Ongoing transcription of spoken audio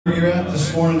Where you're at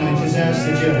this morning, I just ask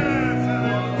that you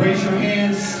raise your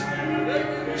hands,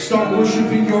 start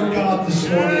worshiping your God this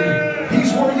morning.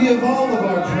 He's worthy of all of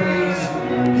our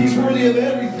praise. He's worthy of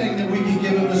everything that we can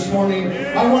give him this morning.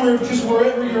 I wonder if just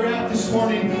wherever you're at this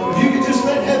morning, if you could just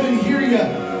let heaven hear you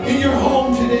in your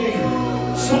home today.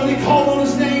 Somebody call on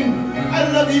his name. I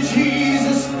love you,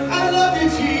 Jesus. I love you,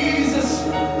 Jesus.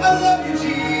 I love you,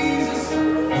 Jesus.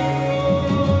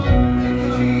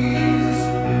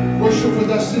 Worship with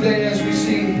us today as we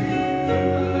sing.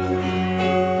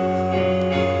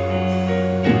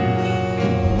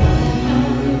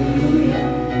 Hallelujah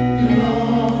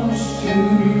belongs to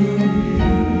you.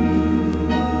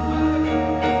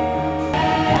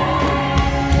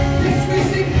 Yes, we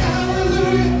sing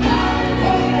hallelujah.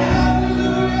 Oh,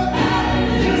 hallelujah.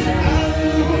 Yes,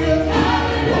 hallelujah.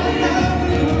 Oh,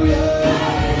 hallelujah.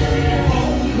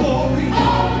 All the glory.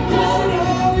 Yes, and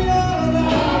all the honor.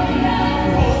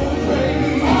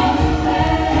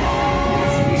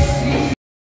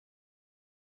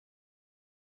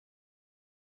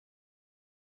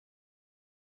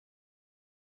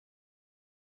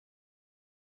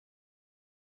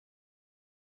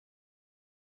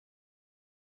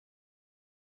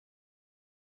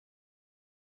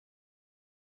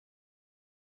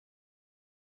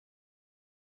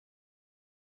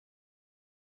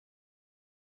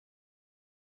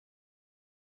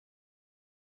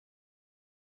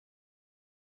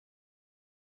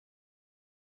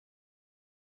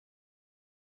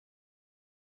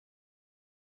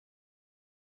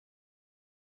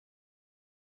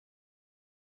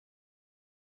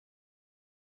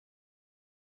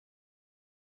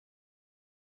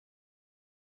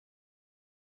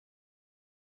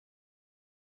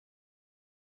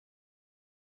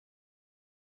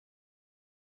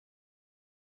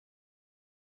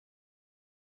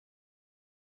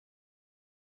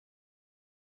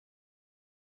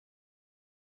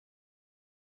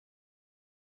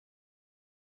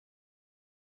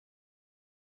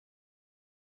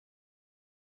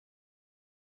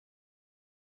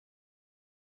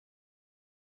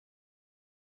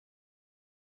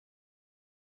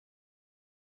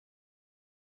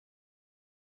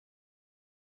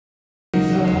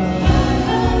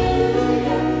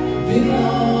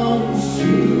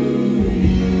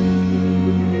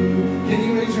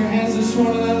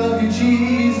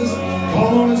 Jesus,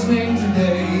 call on his name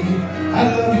today. I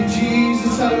love you,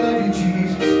 Jesus. I love you,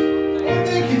 Jesus. Oh,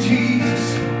 thank you, Jesus.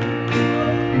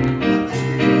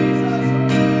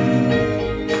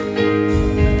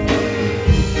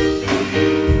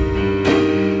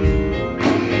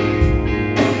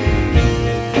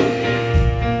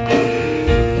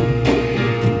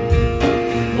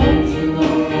 Lord, you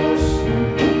are awesome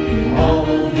in all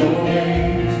of your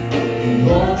ways.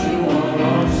 Lord, you are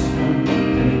awesome.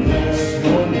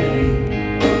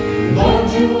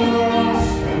 You are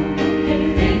awesome,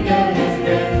 anything that has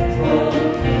breath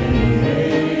proclaim.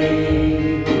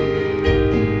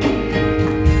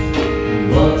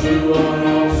 Lord, you are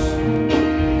awesome,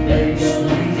 grace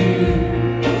with you.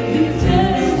 You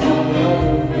tell all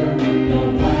over,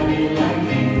 nobody like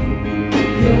you.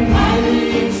 You're highly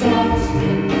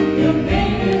exalted, your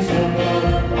name is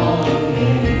above all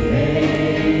names.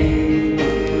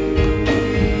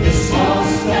 This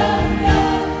awesome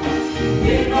God,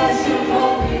 we bless you.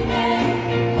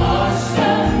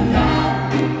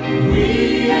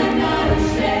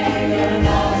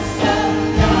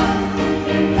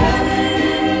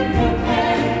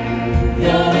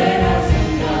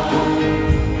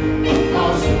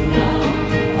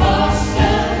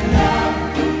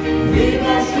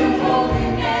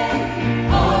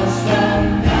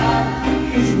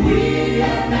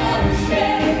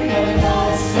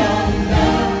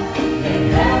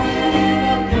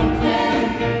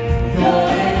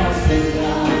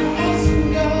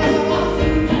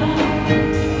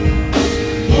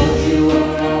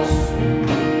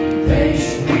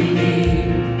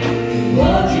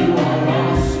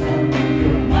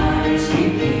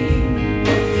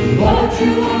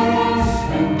 You are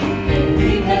awesome, and we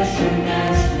bless your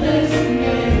matchless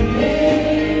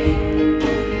name.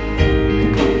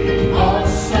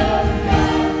 Awesome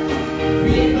God,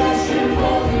 we bless your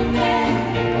holy name.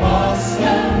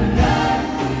 Awesome God,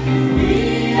 we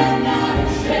are not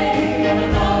ashamed of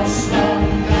an awesome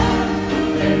God.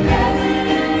 In heaven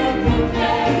and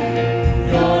proclaim,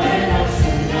 you're an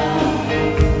awesome God.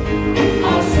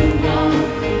 Awesome God,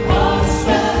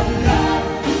 awesome God,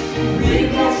 we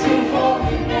bless your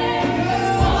holy name.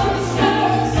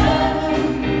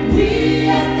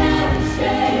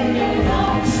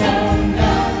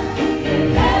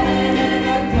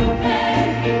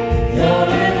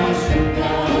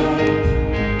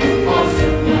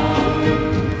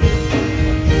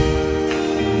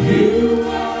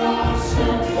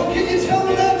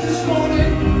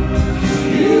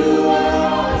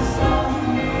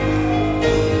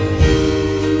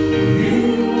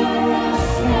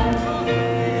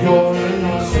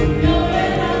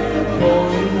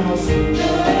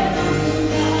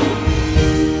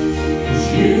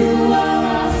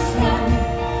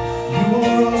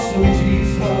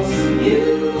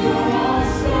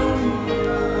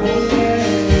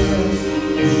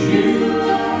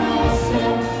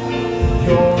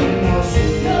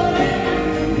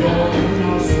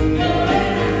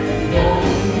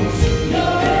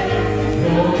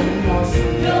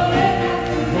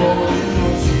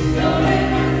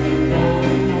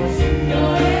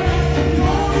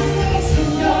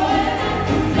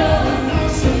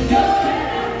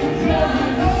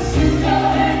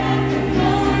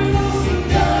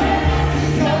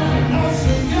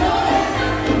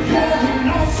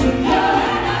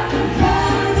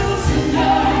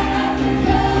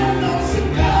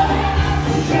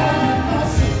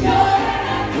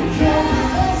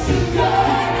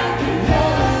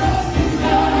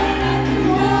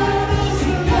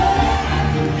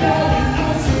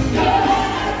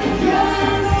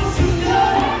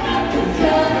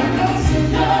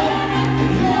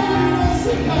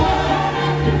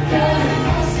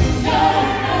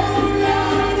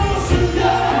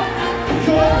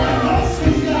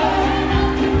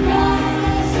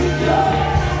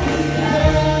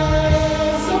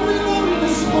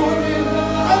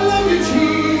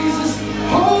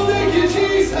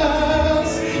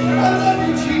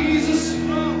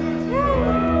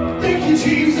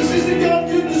 Jesus. Isn't God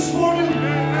good this morning?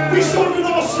 We serve an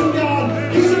awesome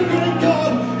God. He's a great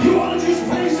God. You want to just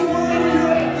praise Him wherever you're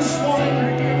at this morning.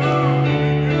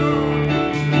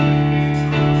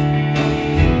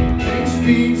 Thanks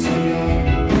be to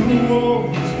God who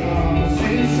always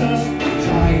causes us to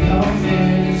triumph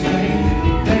in His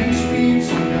name. Thanks be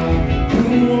to God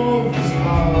who always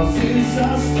causes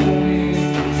us to win.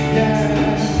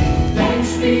 Yeah.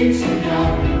 Thanks be to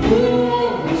God who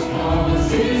always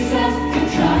causes us to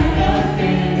triumph in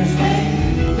His name.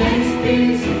 Thanks be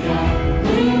to God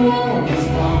who always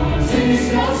causes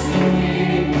us to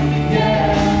win.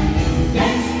 Yeah.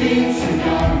 Thanks be to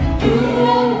God who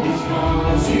always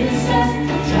causes us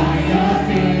to triumph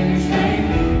in His name.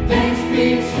 Thanks be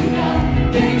to God.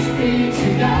 Thanks be to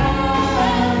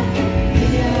God. We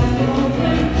have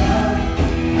overcome.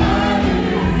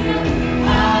 Hallelujah.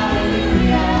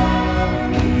 Hallelujah.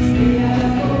 We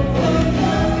have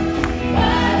overcome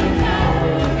by the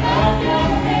power of your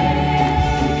name.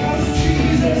 Because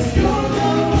Jesus, you're the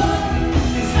one.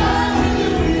 It's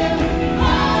hallelujah.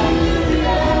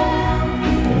 Hallelujah.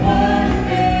 The one who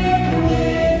made a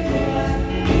way for us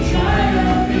to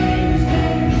triumph in His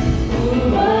name. Oh,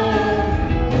 oh,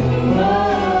 oh, oh.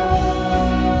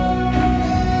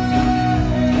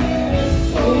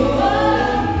 Oh, oh,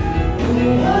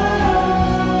 oh.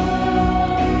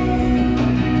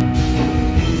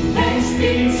 Thanks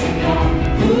be to God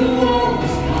who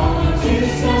always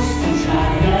causes us to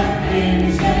triumph in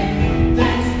His name.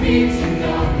 Thanks be to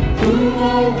God who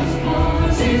always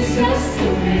causes us to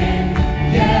win.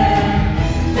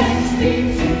 Yeah. Thanks be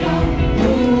to God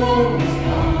who always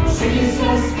causes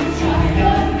us to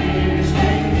triumph in His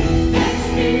name. Thanks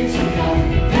be to God.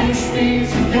 Thanks be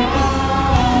to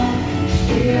God.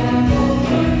 We have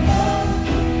overcome.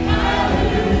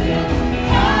 Hallelujah.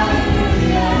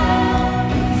 Hallelujah.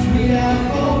 We have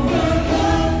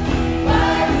overcome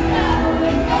by the power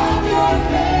of your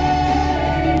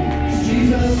name.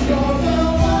 Jesus, you're the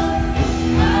one.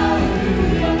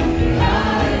 Hallelujah.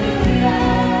 Hallelujah.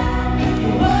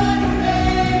 The one who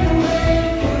made a way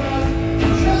for us to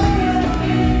triumph in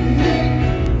His name.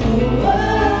 Oh, oh,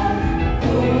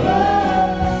 oh, oh.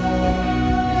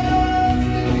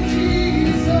 Thank you,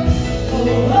 Jesus. Oh,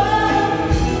 oh,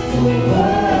 oh, oh.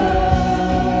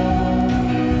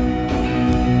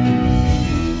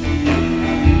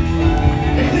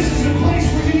 Hey, this is a place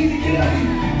where you need to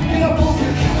get up off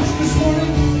your couch this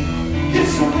morning. Get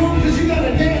some room because you got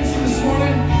to dance this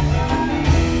morning.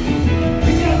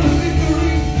 We got the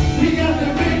victory. We got the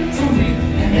victory.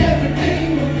 And everything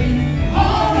will be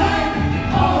alright.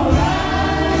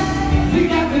 Alright. We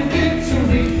got the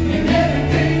victory. And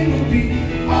everything will be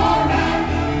alright.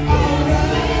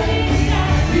 Alright.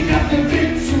 We got the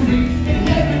victory. And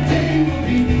everything will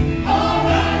be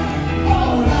alright.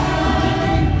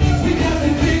 Alright. We got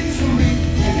the victory.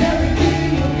 And everything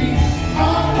will be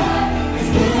alright. 'Cause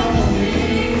we're on the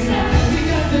winning side. We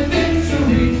got the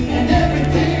victory. And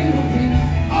everything will be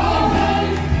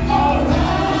alright.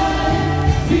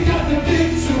 Alright. We got the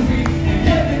victory. And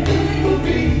everything will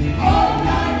be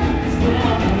alright. 'Cause we're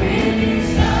on the winning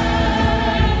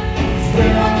side. 'Cause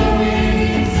we're on the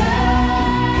winning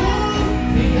side. 'Cause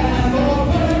we have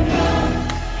overcome.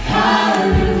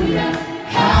 Hallelujah.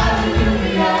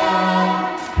 Hallelujah.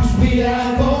 'Cause we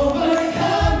have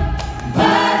overcome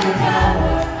by the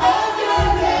power of your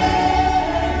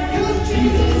name. 'Cause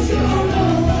Jesus, you're the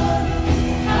one.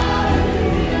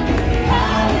 Hallelujah.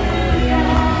 Hallelujah.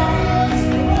 It's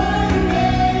the one who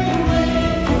made a way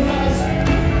for us.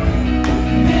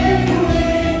 Made a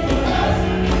way for us.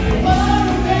 The one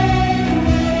who made a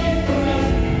way for us.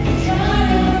 To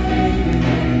triumph in His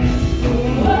name. Oh,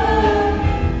 oh,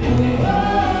 oh, oh.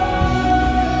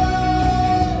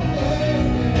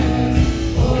 Yes.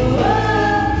 Oh, oh,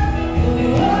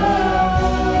 oh, oh.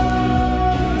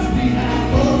 We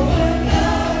have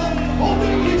overcome. Oh,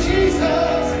 thank you,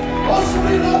 Jesus. Oh, so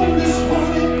we love Him this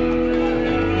morning.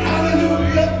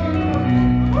 Hallelujah.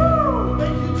 Woo.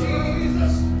 Thank you,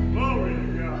 Jesus. Glory to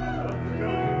God.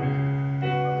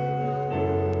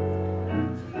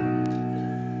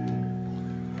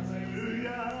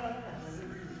 Hallelujah.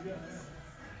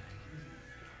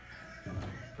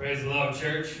 Praise the Lord,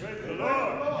 church. Praise the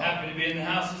Lord. Happy to be in the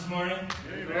house this morning.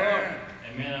 Amen.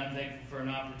 Amen. I'm thankful for an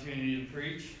opportunity to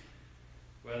preach.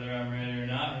 Whether I'm ready or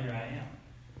not, here I am.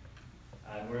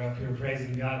 We're up here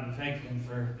praising God and thanking Him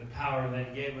for the power that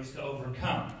He gave us to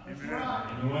overcome. And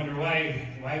you wonder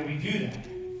why we do that.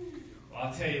 Well,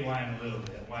 I'll tell you why in a little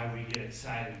bit. Why we get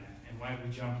excited and why we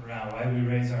jump around. Why we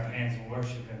raise our hands and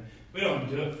worship Him. We don't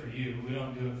do it for you. We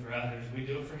don't do it for others. We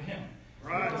do it for Him.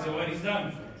 Right. Because of what He's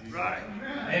done for us. Right.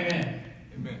 Amen.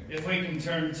 If we can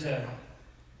turn to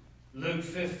Luke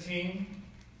 15.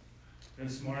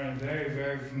 This morning, a very,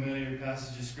 very familiar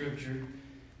passage of Scripture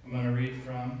I'm going to read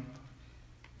from.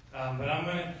 But I'm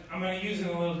going to use it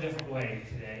in a little different way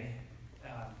today.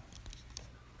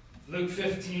 Luke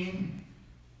 15,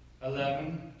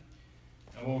 11,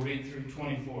 and we'll read through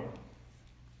 24.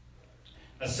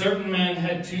 A certain man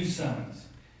had 2 sons,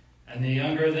 and the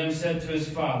younger of them said to his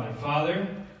father, Father,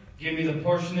 give me the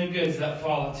portion of goods that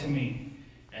falleth to me.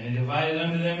 And he divided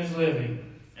unto them his living.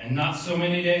 And not so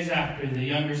many days after, the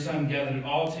younger son gathered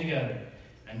all together,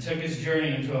 and took his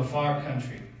journey into a far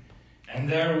country, and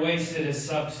there wasted his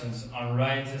substance on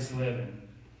riotous living.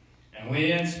 And when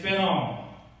he had spent all,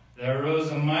 there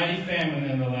arose a mighty famine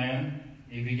in the land,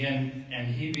 he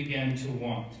began to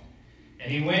want.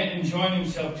 And he went and joined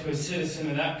himself to a citizen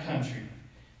of that country,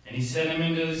 and he sent him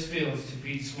into his fields to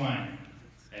feed swine.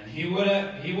 And he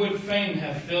would fain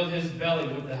have filled his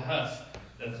belly with the husk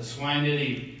that the swine did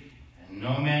eat, and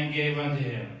no man gave unto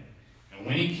him. And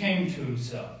when he came to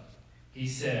himself, he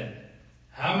said,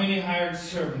 How many hired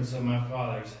servants of my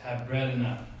father's have bread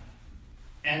enough,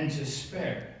 and to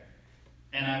spare,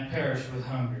 and I perish with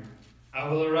hunger? I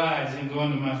will arise and go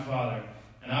unto my father,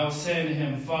 and I will say unto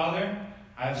him, Father,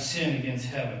 I have sinned against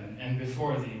heaven and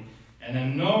before thee, and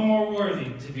am no more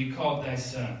worthy to be called thy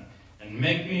son, and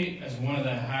make me as one of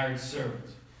thy hired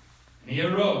servants. And he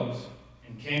arose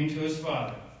and came to his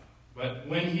father. But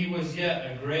when he was yet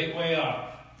a great way off,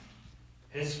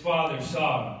 his father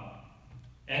saw him,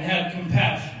 and had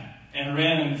compassion, and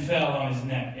ran and fell on his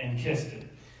neck, and kissed him.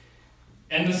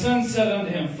 And the son said unto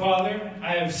him, Father,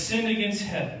 I have sinned against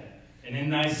heaven, and in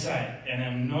thy sight, and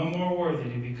am no more worthy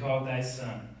to be called thy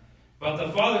son. But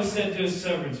the father said to his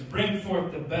servants, Bring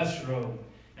forth the best robe,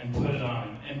 and put it on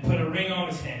him, and put a ring on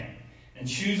his hand, and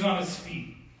shoes on his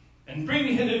feet, and bring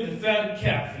hither the fatted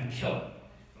calf, and kill it.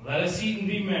 Let us eat and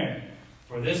be merry.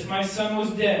 For this my son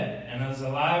was dead, and is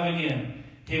alive again.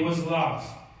 He was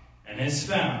lost, and is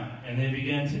found, and they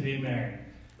began to be merry.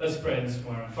 Let's pray this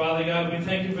morning. Father God, we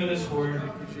thank you for this word.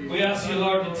 We ask you,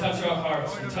 Lord, to touch our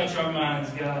hearts and touch our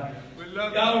minds, God.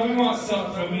 God, we want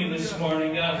something from you this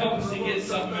morning. God, help us to get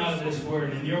something out of this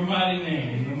word. In your mighty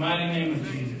name, in the mighty name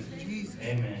of Jesus.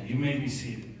 Amen. You may be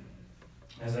seated.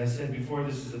 As I said before,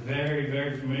 this is a very,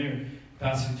 very familiar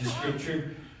passage of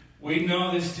Scripture. We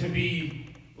know this to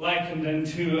be likened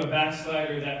unto a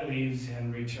backslider that leaves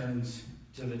and returns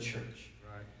to the church.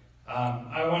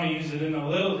 I want to use it in a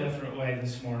little different way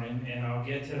this morning, and I'll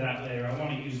get to that later. I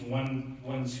want to use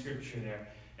one scripture there.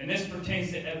 And this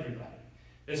pertains to everybody.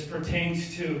 This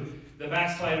pertains to the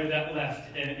backslider that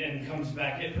left and comes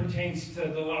back. It pertains to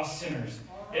the lost sinners.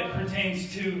 It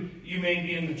pertains to, you may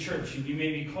be in the church and you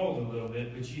may be cold a little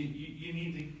bit, but you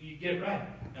need to get right.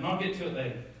 And I'll get to it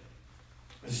later.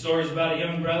 The story is about a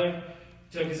young brother,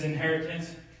 took his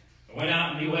inheritance, went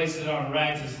out and he wasted it on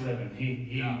riotous living.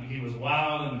 He was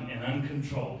wild and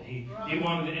uncontrolled. He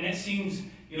wanted, and it seems,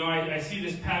 I see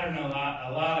this pattern a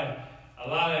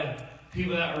lot of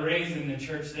people that were raised in the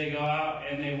church, they go out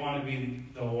and they want to be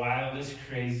the wildest,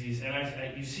 craziest,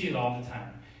 and you see it all the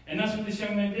time. And that's what this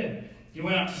young man did. He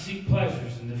went out to seek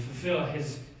pleasures and to fulfill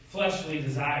his fleshly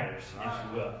desires, if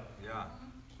you will. Yeah.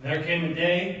 There came a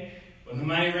day when the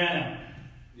money ran out.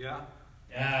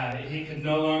 Yeah. He could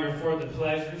no longer afford the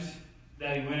pleasures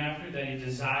that he went after, that he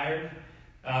desired.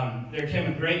 There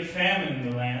came a great famine in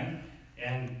the land,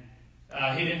 and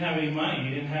he didn't have any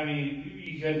money.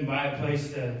 He couldn't buy a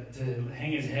place to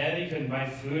hang his head. He couldn't buy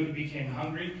food. He became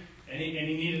hungry, and he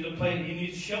needed a place. He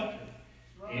needed shelter.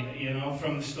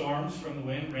 From the storms, from the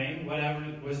wind, rain, whatever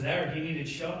was there, he needed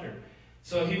shelter.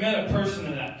 So he met a person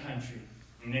in that country,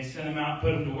 and they sent him out,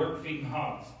 put him to work feeding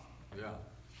hogs. Yeah.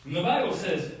 And the Bible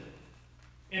says,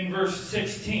 in verse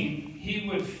 16, he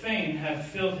would fain have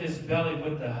filled his belly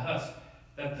with the husk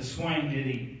that the swine did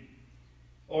eat.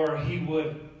 Or he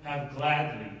would have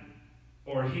gladly,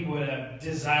 or he would have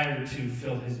desired to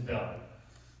fill his belly.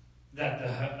 That the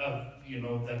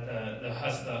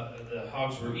husk the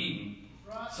hogs were eating.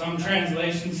 Some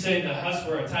translations say the husks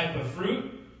were a type of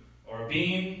fruit or a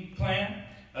bean plant.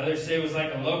 Others say it was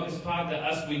like a locust pod. To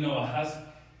us, we know a husk.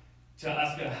 To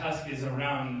us, a husk is a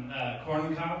round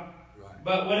corn cob. Right.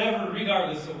 But whatever,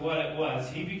 regardless of what it was,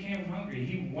 he became hungry.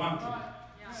 He wanted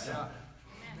something.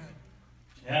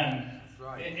 And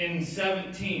in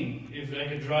 17, if I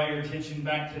could draw your attention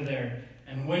back to there,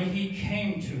 and when he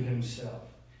came to himself,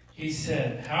 he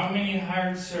said, How many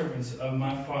hired servants of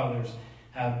my father's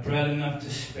have bread enough to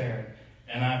spare,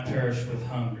 and I perish with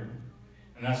hunger?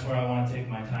 And that's where I want to take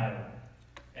my title.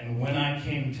 And when I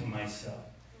came to myself.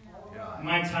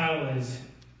 My title is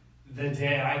The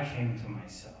Day I Came to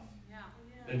Myself.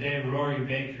 The day Rory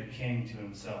Paker came to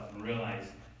himself and realized,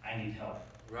 I I need help.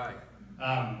 Right.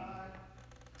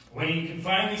 When he could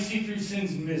finally see through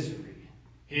sin's misery,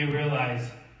 he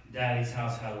realized Daddy's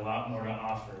house had a lot more to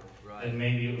offer. Right. Than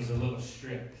maybe it was a little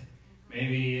strict.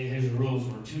 Maybe his rules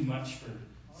were too much for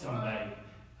somebody.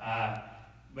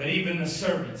 But even the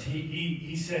servants,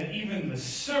 he said, even the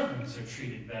servants are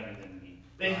treated better than me.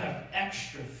 They have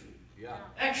extra food. Yeah.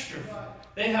 Extra food.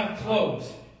 They have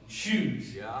clothes,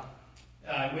 shoes. Yeah.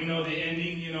 We know the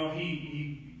ending. You know,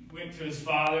 he went to his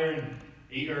father, and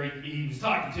he was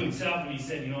talking to himself, and he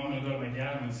said, you know, I'm going to go to my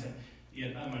dad. I'm going to say,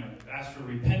 I'm going to ask for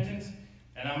repentance,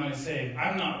 and I'm going to say,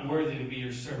 I'm not worthy to be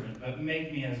your servant, but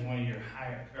make me as one of your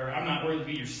hired. Or I'm not worthy to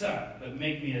be your son, but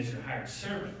make me as your hired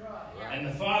servant. Right. And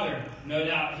the father, no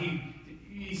doubt,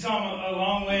 he saw him a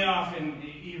long way off, and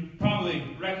he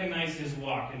probably recognized his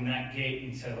walk in that gate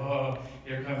and said, oh,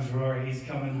 here comes Rory. He's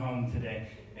coming home today.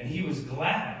 And he was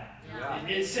glad. Yeah.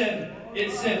 It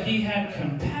said he had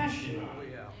compassion on him. Oh,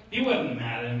 yeah. He wasn't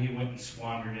mad at him. He wouldn't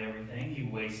squandered everything. He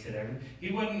wasted everything.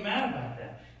 He wasn't mad about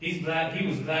that. He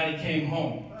was glad he came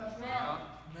home.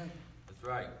 That's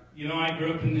right. You know, I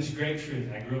grew up in this great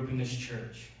truth. I grew up in this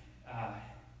church.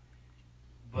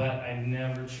 But I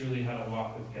never truly had a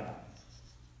walk with God.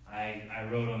 I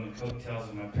rode on the coattails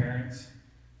of my parents.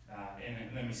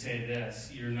 And let me say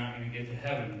this, you're not going to get to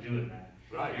heaven doing that.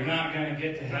 Right. You're not going to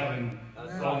get to heaven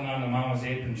holding on to mama's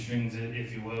apron strings,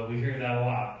 if you will. We hear that a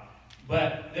lot.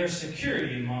 But there's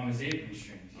security in mama's apron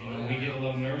strings. You know, we get a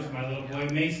little nervous. My little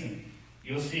boy Mason,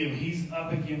 you'll see him. He's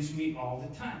up against me all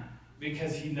the time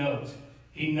because he knows.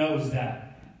 He knows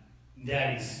that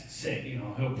Daddy's sick. You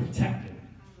know, he'll protect him.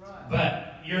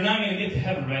 But you're not going to get to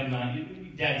heaven riding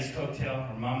on Daddy's coattail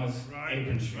or mama's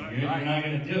apron string. You're not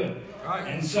going to do it. Right.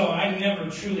 And so I never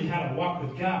truly had a walk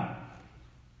with God.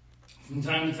 From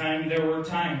time to time, there were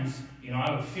times, you know,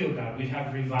 I would feel God. We'd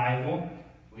have revival.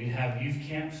 We'd have youth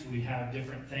camps. We'd have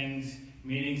different things,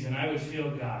 meetings, and I would feel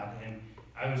God, and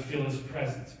I would feel His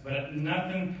presence. But I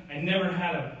never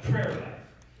had a prayer life.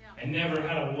 I never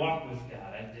had a walk with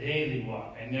God, a daily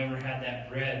walk. I never had that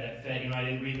bread that fed. You know, I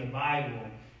didn't read the Bible.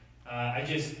 I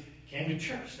just came to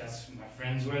church. That's my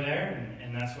friends were there,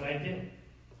 and that's what I did.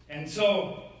 And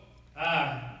so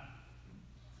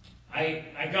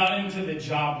I got into the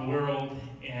job world,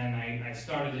 and I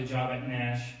started a job at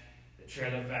Nash, the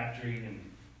trailer factory,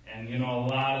 and you know, a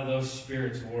lot of those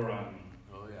spirits wore on me.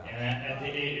 Oh, yeah. And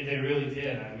they really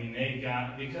did. I mean, they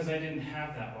got, because I didn't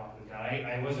have that walk with God.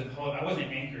 I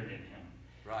wasn't anchored in Him.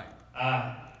 Right.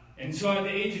 And so at the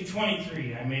age of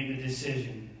 23, I made the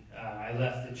decision. I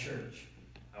left the church.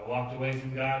 I walked away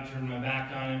from God, turned my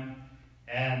back on Him,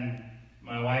 and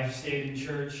my wife stayed in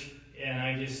church, and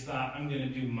I just thought, I'm going to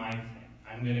do my thing.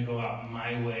 I'm going to go out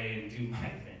my way and do my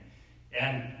thing.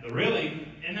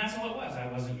 And that's all it was. I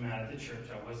wasn't mad at the church.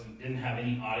 Didn't have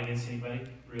any ought against anybody,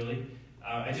 really.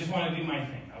 I just wanted to do my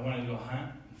thing. I wanted to go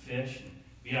hunt and fish and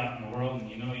be out in the world. And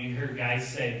you know, you hear guys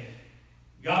say,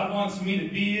 God wants me to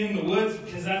be in the woods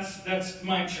because that's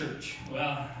my church.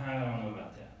 Well, I don't know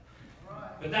about that.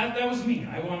 But that was me.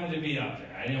 I wanted to be out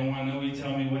there. I didn't want nobody to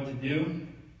tell me what to do.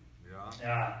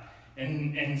 Yeah.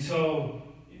 And so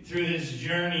through this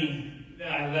journey,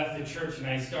 I left the church and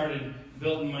I started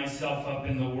building myself up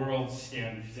in the world's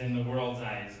standards, in the world's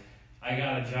eyes. I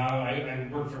got a job. I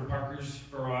worked for Parker's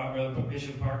for a while, Brother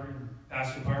Bishop Parker,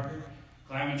 Pastor Parker,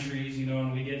 climbing trees, you know,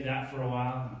 and we did that for a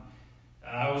while.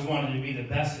 I always wanted to be the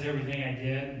best at everything I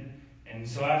did. And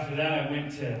so after that, I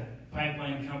went to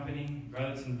pipeline company,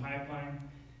 Brotherton Pipeline,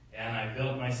 and I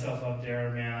built myself up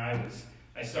there. Man,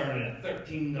 I started at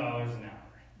 $13 an hour.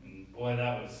 And boy,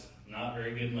 that was not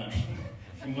very good money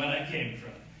from what I came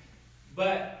from.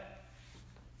 But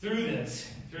through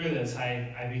this,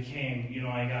 I became, you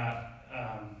know,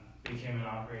 became an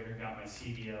operator, got my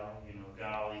CDL, you know,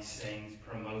 got all these things,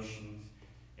 promotions.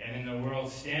 And in the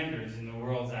world's standards, in the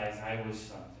world's eyes, I was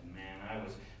something, man.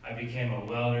 I became a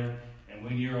welder. And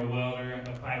when you're a welder,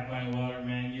 a pipeline welder,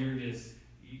 man, you're just,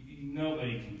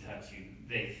 nobody can touch you,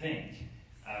 they think.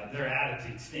 Their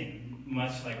attitudes stink,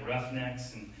 much like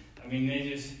roughnecks. And I mean,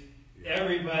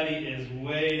 everybody is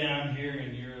way down here,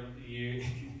 and you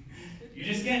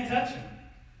just can't touch them.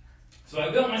 So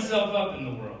I built myself up in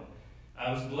the world.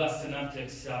 I was blessed enough to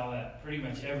excel at pretty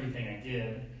much everything I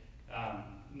did.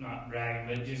 Not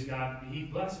bragging, but just God, He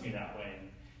blessed me that way.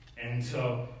 And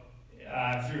so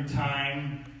through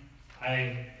time,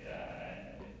 I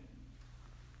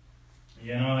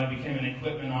became an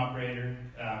equipment operator.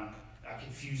 I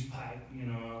could fuse pipe, you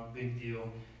know, big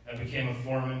deal. I became a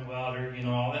foreman, welder, you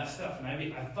know, all that stuff. And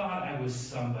I thought I was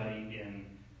somebody in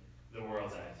the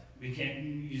world's eyes.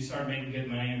 You start making good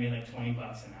money, I made like $20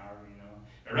 an hour, you know.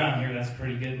 Around here, that's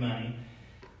pretty good money.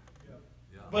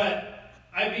 Yeah. But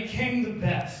I became the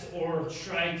best, or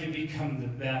tried to become the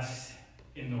best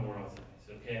in the world's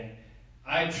eyes, okay?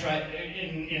 I tried,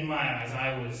 in my eyes,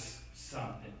 I was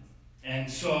something.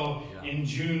 And so in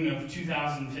June of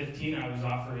 2015, I was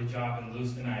offered a job in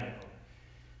Lewiston, Idaho.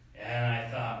 And I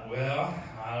thought, well,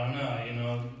 I don't know, you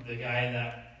know, the guy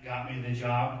that got me the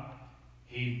job,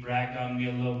 he bragged on me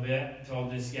a little bit,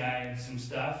 told this guy some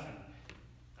stuff, and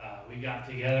we got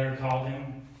together, called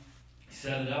him,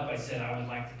 set it up. I said I would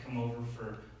like to come over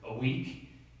for a week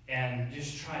and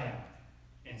just try out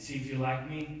and see if you like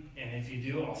me, and if you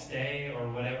do, I'll stay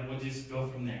or whatever. We'll just go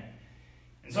from there.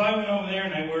 And so I went over there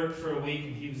and I worked for a week,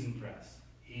 and he was impressed.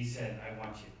 He said, I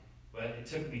want you. But it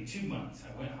took me 2 months.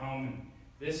 I went home, and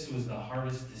this was the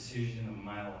hardest decision of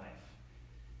my life.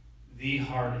 The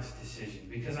hardest decision,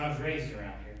 because I was raised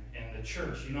around here. And the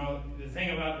church, you know, the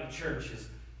thing about the church is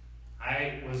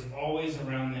I was always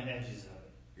around the edges of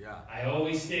it. Yeah. I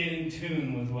always stayed in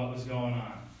tune with what was going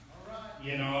on.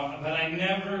 You know, but I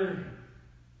never,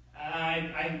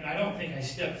 I don't think I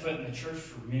stepped foot in the church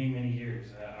for many, many years.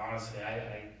 Honestly,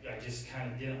 I just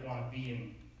kind of didn't want to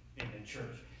be in the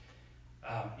church.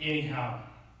 Anyhow,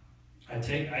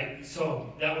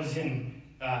 so that was in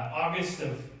August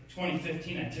of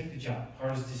 2015. I took the job,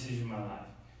 hardest decision of my life.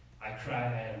 I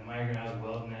cried. I had a migraine. I was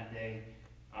welding that day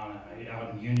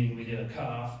out in Union. We did a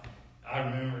cutoff. I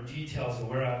remember details of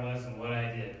where I was and what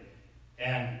I did.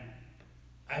 And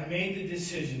I made the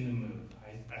decision to move.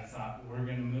 I thought, we're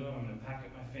going to move. I'm going to pack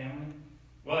up my family.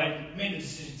 Well, I made the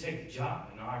decision to take the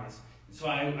job in August. And so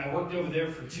I worked over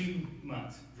there for 2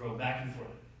 months. Drove back and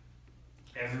forth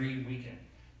every weekend.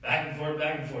 Back and forth,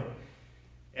 back and forth.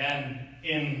 And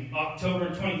in October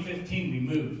 2015, we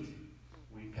moved.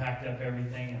 We packed up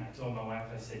everything, and I told my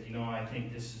wife, I said, you know, I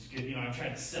think this is good. You know, I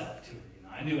tried to sell it to her. You know,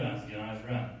 I knew what I was doing. I was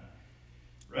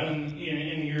running.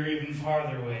 And you're even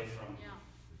farther away from,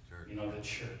 you know, the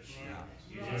church.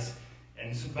 You just,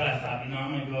 but I thought, you know,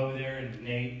 I'm going to go over there, and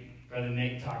Brother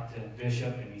Nate talked to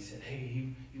Bishop, and he said,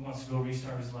 hey, he wants to go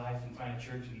restart his life and find a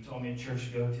church, and he told me a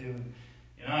church to go to. And,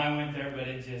 you know, I went there, but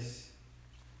it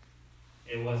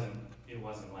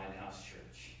wasn't Lighthouse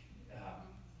Church.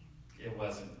 It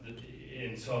wasn't.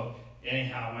 And so,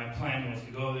 anyhow, my plan was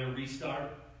to go there,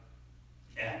 restart,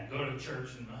 and go to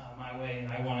church and my way,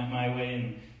 and I want it my way,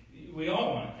 and we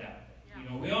all want it that way. You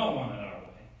know, we all want it our way.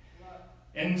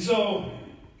 And so,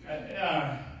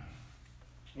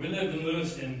 we lived in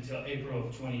Lewiston until April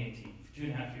of 2018, for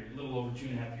 2.5 years, a little over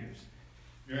 2.5 years.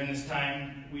 During this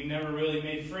time, we never really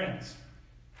made friends.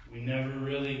 We never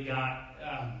really got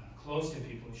close to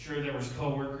people. Sure, there was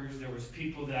co-workers, there was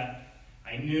people that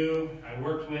I knew, I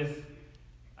worked with,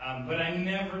 but I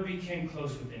never became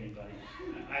close with anybody.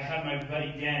 I had my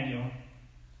buddy Daniel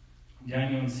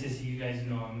and Sissy, you guys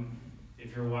know him.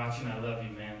 If you're watching, I love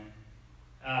you, man.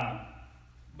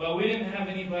 But we didn't have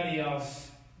anybody else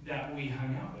that we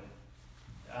hung out with.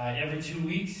 Every 2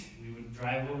 weeks, we would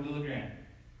drive over to LaGrande.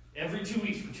 Every 2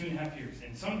 weeks for 2.5 years,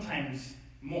 and sometimes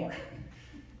more.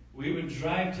 We would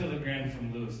drive to LaGrande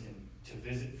from Lewiston to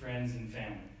visit friends and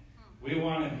family.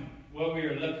 What we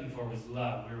were looking for was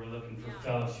love. We were looking for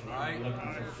fellowship. We were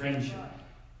looking for friendship.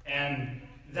 And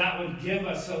that would give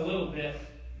us a little bit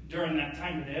during that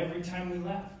time, but every time we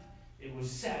left, it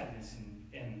was sadness,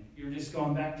 and you're just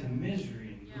going back to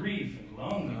misery and grief and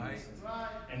loneliness.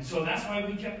 And so that's why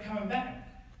we kept coming back.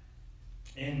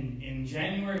 In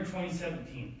January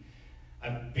 2017, I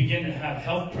began to have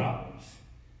health problems.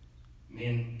 Me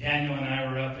and Daniel and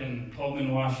I were up in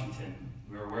Pullman, Washington.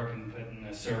 We were working, putting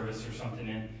a service or something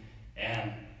in,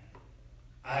 and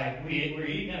we were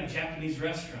eating at a Japanese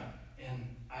restaurant, and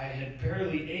I had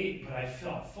barely ate, but I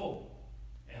felt full.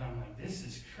 And I'm like, this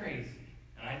is crazy.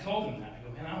 And I told him that. I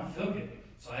go, man, I don't feel good.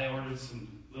 So I ordered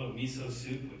some little miso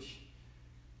soup, which,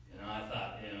 you know, I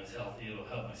thought, you know, it's healthy, it'll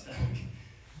help my stomach.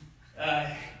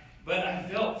 But I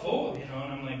felt full, you know,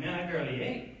 and I'm like, man, I barely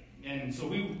ate. And so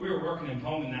we were working in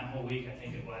Pullman that whole week, I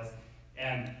think it was.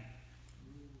 And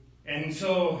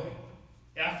so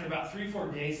after about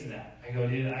 3-4 days of that, I go,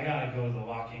 dude, I got to go to the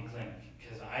walk-in clinic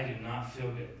because I do not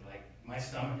feel good. Like, my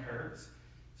stomach hurts.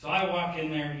 So I walk in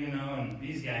there, you know, and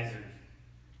these guys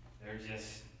they're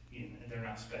just, you know, they're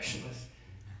not specialists.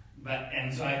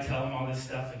 And so I tell him all this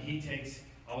stuff, and he takes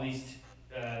all these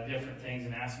different things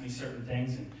and asks me certain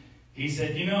things. And he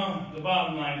said, you know, the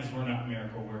bottom line is we're not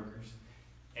miracle workers.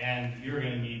 And you're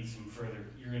going to need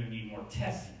you're going to need more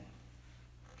testing.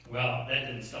 Well, that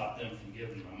didn't stop them from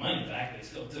giving my money back. They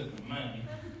still took my money.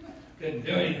 Couldn't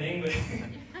do anything, but,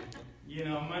 you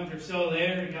know, a month or so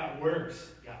later, it got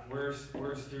worse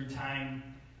through time.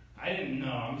 I didn't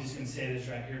know, I'm just going to say this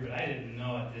right here, but I didn't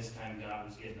know at this time God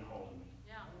was getting a hold of me.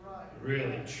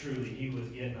 Really, truly, he was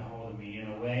getting a hold of me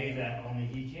in a way that only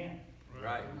he can.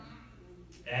 Right.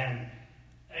 And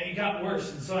it got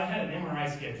worse, and so I had an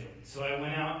MRI scheduled. So I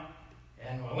went out,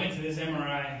 and I went to this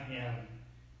MRI, and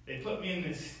they put me in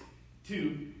this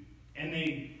tube, and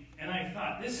I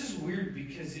thought, this is weird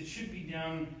because it should be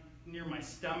down near my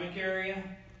stomach area,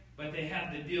 but they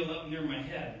had the deal up near my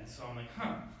head. And so I'm like,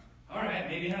 all right,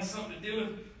 maybe it has something to do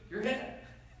with your head.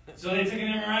 So they took an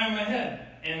MRI of my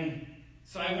head, and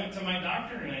so I went to my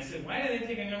doctor, and I said, why did they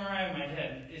take an MRI of my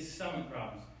head? It's stomach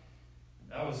problems.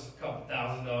 That was a couple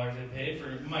 $1,000 I paid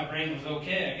for. My brain was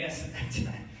okay, I guess, at that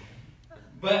time.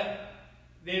 But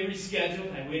they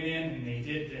rescheduled. I went in, and they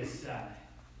did this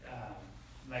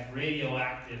like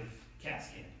radioactive CAT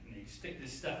scan. And they stick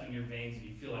this stuff in your veins, and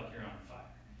you feel like you're on fire.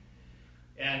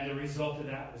 And the result of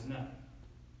that was nothing.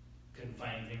 Couldn't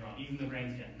find anything wrong. Even the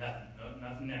brain scan, nothing.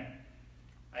 Nothing there.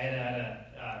 I had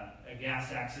a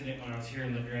gas accident when I was here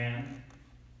in LaGrande,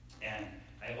 and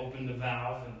I opened the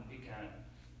valve, and it kind of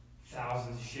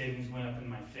thousands of shavings went up in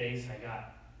my face.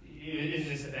 It was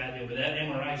just a bad deal. But that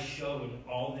MRI showed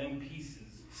all them pieces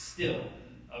still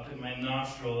up in my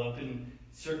nostril, up in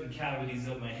certain cavities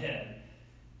of my head.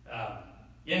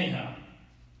 Anyhow,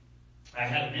 I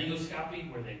had an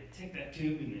endoscopy where they take that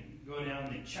tube and they go down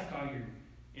and they check all your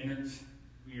innards,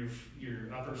 your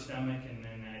upper stomach, and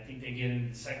then I think they get into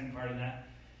the second part of that.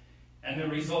 And the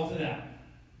result of that,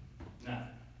 nothing.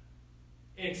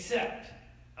 Except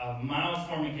a mild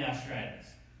form of gastritis.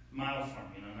 Mild form,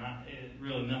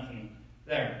 really nothing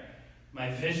there.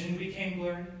 My vision became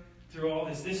blurry through all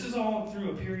this. This is all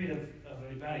through a period of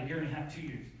about 1.5 years, 2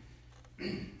 years.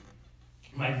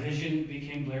 My vision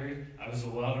became blurry. I was a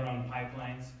welder on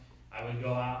pipelines. I would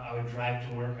go out, I would drive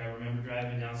to work. I remember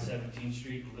driving down 17th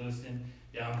Street to Lewiston,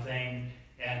 down Thane,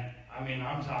 and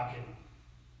I'm talking,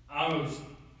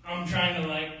 I'm trying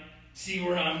to see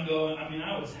where I'm going.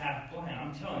 I was half blind.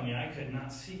 I'm telling you, I could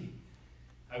not see.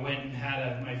 I went and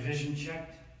had my vision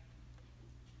checked.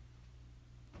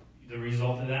 The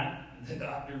result of that, the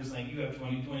doctor was like, you have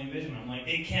 20/20 vision. I'm like,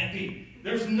 it can't be.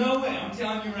 There's no way. I'm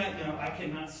telling you right now, I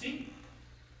cannot see.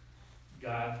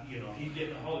 God, he's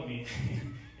getting a hold of me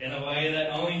in a way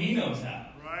that only he knows how.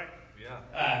 Right.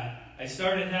 Yeah. I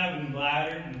started having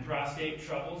bladder and prostate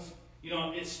troubles.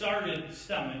 It started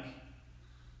stomach,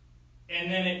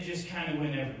 and then it just kind of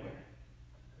went everywhere.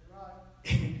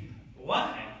 Right.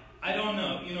 Why? I don't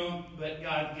know, but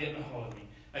God getting a hold of me.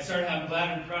 I started having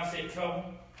bladder and prostate trouble,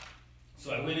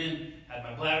 so I went in, had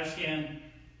my bladder scanned,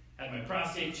 had my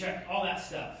prostate checked, all that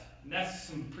stuff. And that's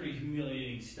some pretty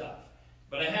humiliating stuff.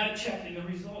 But I had it checked, and the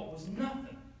result was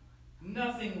nothing.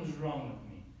 Nothing was wrong with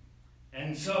me.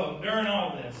 And so during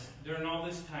all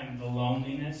this time, the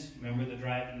loneliness, remember the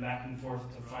driving back and forth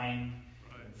to find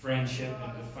friendship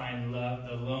and to find love,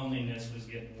 the loneliness was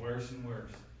getting worse and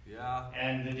worse. Yeah.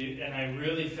 And I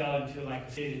really fell into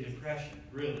a state of depression,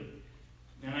 really.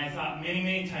 And I thought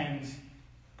many times,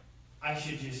 I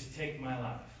should just take my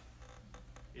life.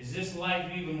 Is this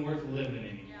life even worth living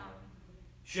anymore? Yeah.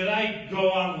 Should I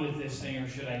go on with this thing, or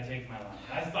should I take my life?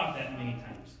 I thought that many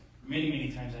times.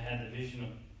 Many times I had the vision of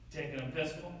taking a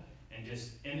pistol and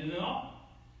just ending it all.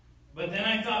 But then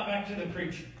I thought back to the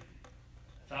preacher. I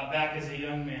thought back as a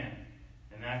young man.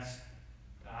 And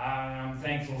I'm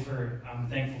thankful for a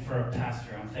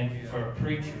pastor. I'm thankful for a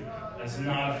preacher that's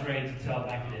not afraid to tell it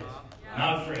like it is.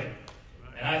 Not afraid.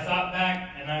 And I thought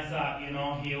back, and I thought,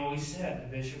 he always said, the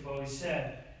bishop always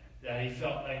said, that he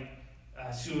felt like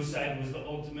suicide was the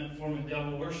ultimate form of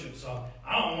devil worship. So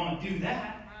I don't want to do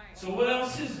that. So what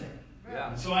else is there? Yeah.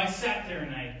 And so I sat there,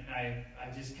 and I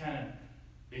just kind of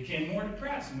became more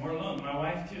depressed, more alone. My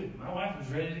wife too. My wife was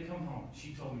ready to come home.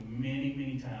 She told me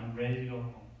many times, I'm ready to go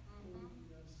home.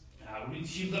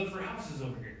 She looked for houses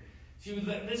over here. She was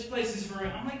like, this place is for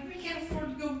rent. I'm like, we can't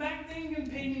afford to go back there. You're going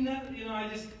to pay me nothing. I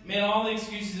just made all the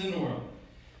excuses in the world.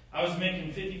 I was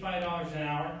making $55 an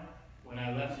hour when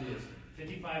I left the district.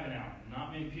 $55 an hour.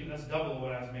 Not many people. That's double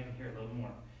what I was making here, a little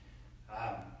more.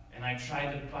 And I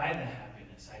tried to buy the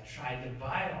happiness. I tried to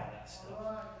buy all that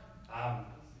stuff.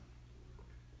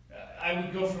 I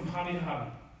would go from hobby to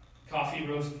hobby. Coffee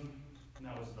roasting.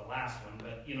 That was the last one.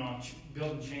 But,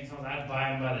 building chainsaws, I'd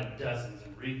buy them by the dozens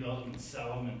and rebuild them and sell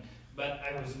them. But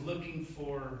I was looking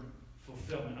for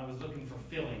fulfillment. I was looking for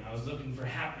filling. I was looking for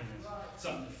happiness.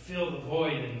 Something to fill the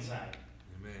void inside.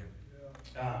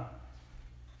 Amen.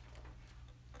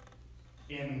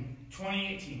 In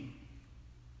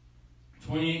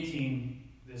 2018,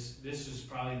 this was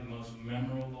probably the most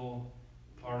memorable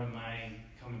part of my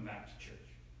coming back to church.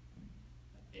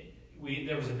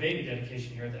 There was a baby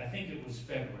dedication here. I think it was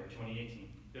February 2018.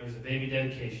 There was a baby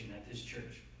dedication at this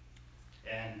church.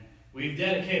 And we've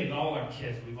dedicated all our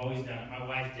kids. We've always done it. My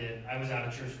wife did. I was out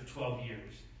of church for 12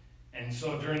 years. And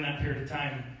so during that period of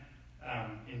time,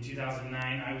 in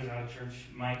 2009, I was out of church.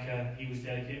 Micah, he was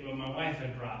dedicated, but my wife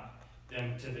had brought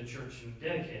them to the church and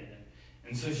dedicated them.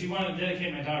 And so she wanted to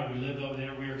dedicate my daughter. We lived over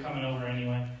there. We were coming over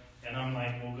anyway. And I'm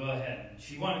like, well, go ahead. And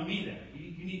she wanted me there.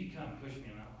 You need to come. Push me.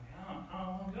 And I'm like, I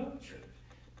don't want to go to church.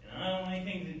 And I don't want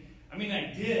anything to... I mean,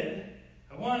 I did.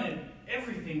 I wanted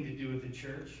everything to do with the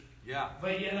church. Yeah.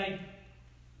 But yet I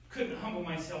couldn't humble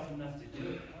myself enough to do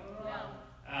it.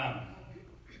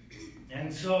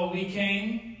 And so we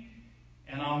came,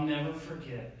 and I'll never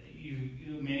forget.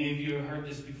 Many of you have heard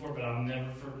this before, but I'll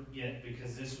never forget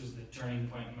because this was the turning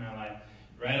point in my life.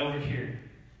 Right over here.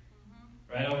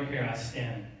 Right over here I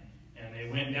stand. And they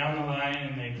went down the line,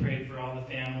 and they prayed for all the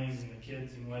families and the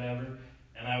kids and whatever.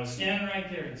 And I was standing right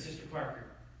there, and Sister Parker,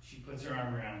 she puts her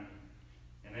arm around me.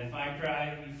 And if I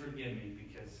cry, you forgive me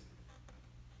because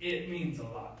it means a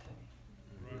lot to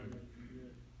me.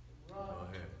 Go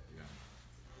ahead.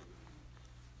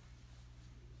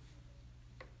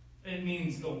 Yeah. It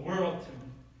means the world to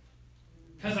me.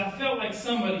 Because I felt like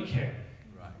somebody cared.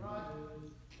 Right.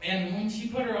 And when she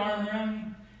put her arm around me,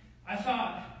 I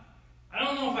thought, I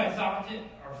don't know if I thought it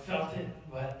or felt it,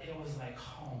 but it was like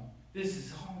home. This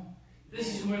is home.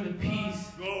 This is where the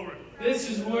peace. Glory. This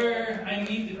is where I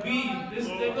need to be.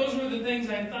 Those were the things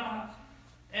I thought.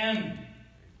 And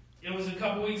it was a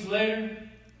couple weeks later,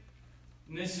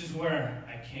 and this is where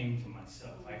I came to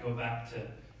myself. I go back to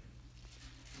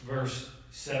verse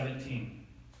 17.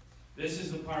 This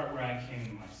is the part where I came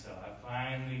to myself. I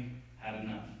finally had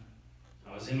enough.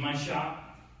 I was in my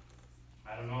shop.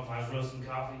 I don't know if I was roasting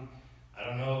coffee. I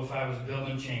don't know if I was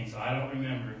building chainsaw. I don't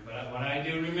remember. But what I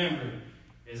do remember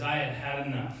is I had had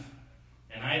enough.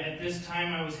 And at this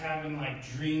time I was having like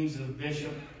dreams of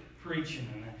Bishop preaching.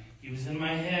 And he was in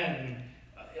my head. And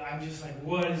I'm just like,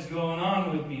 what is going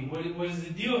on with me? What is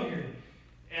the deal here?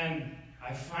 And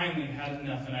I finally had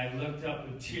enough. And I looked up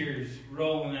with tears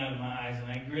rolling out of my eyes.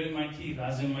 And I gritted my teeth. I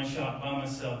was in my shop by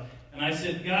myself. And I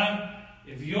said, God,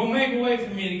 if you'll make a way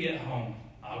for me to get home,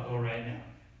 I'll go right now.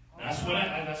 That's what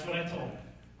I told him.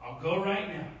 I'll go right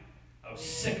now. I was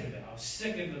sick of it. I was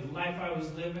sick of the life I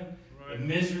was living, the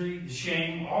misery, the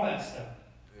shame, all that stuff.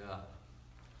 Yeah.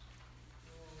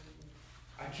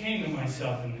 I came to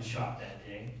myself in the shop that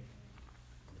day.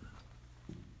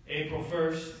 April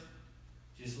 1st,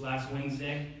 just last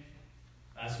Wednesday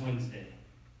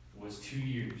was 2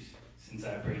 years since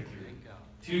I prayed through it.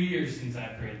 2 years since I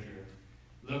prayed through it.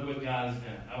 Look what God has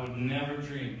done. I would never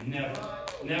dream, never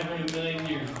in a million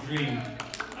years dream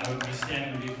I would be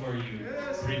standing before you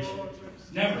preaching.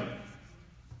 Never.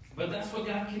 But that's what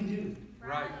God can do.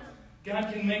 Right.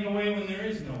 God can make a way when there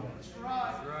is no way.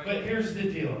 Right. But here's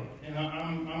the deal, and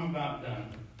I'm about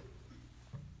done.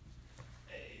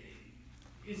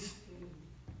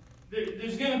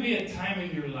 There's going to be a time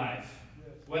in your life,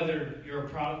 whether you're a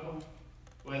prodigal,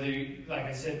 whether, like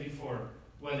I said before,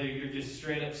 whether you're just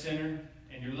straight up sinner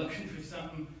and you're looking for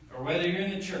something, or whether you're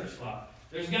in the church lot.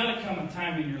 There's got to come a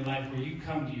time in your life where you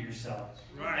come to yourself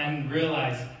and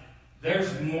realize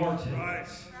there's more to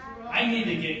this. I need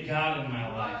to get God in my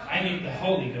life. I need the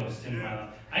Holy Ghost in my life.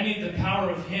 I need the power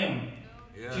of Him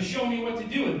to show me what to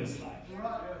do in this life.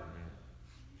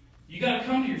 You got to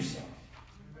come to yourself.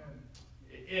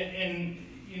 And,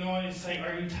 you know, it's like,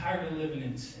 are you tired of living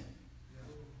in sin?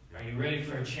 Are you ready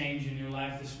for a change in your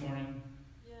life this morning?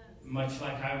 Much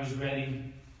like I was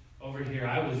ready over here.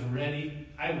 I was ready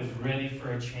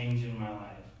for a change in my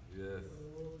life. Yes.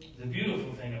 The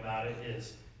beautiful thing about it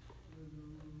is,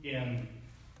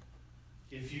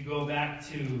 if you go back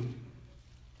to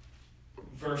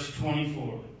verse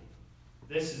 24,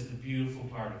 this is the beautiful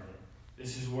part of it.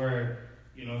 This is where,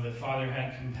 you know, the Father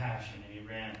had compassion and He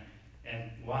ran.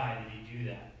 And why did He do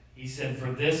that? He said,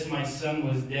 for this my son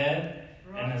was dead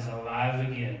and is alive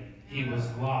again. He was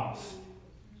lost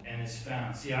and is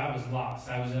found. See, I was lost.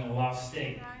 I was in a lost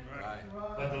state. Right.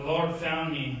 But the Lord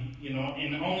found me, you know,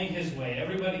 in only His way.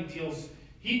 Everybody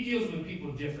He deals with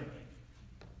people differently.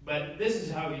 But this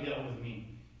is how He dealt with me.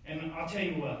 And I'll tell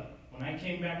you what, when I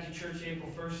came back to church April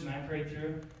 1st and I prayed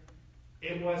through,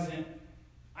 it wasn't,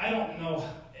 I don't know,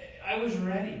 I was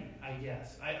ready, I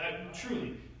guess. I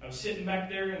truly, I was sitting back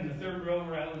there in the third row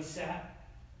where I always sat,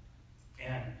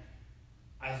 and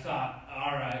I thought,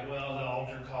 all right, well, the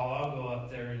altar call, I'll go up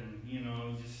there and, you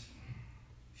know, just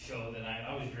show that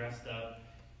I was dressed up,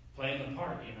 playing the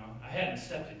part, you know. I hadn't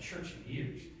stepped in church in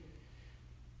years.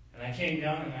 And I came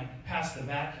down and I passed the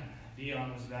back, and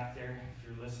Dion was back there. If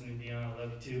you're listening, Dion, I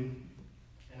love you too.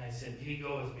 And I said, can you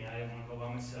go with me? I didn't want to go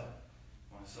by myself.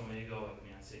 I wanted somebody to go with me.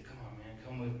 I said, come on, man,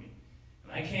 come with me. And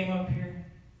And I came up here,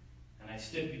 and I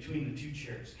stood between the two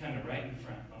chairs, kind of right in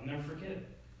front. I'll never forget it.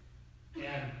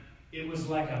 And it was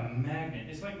like a magnet.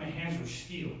 It's like my hands were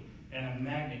steel, and a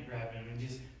magnet grabbed them, and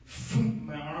just,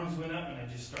 my arms went up, and I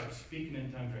just started speaking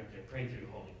in tongues right there, prayed through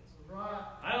the Holy Ghost.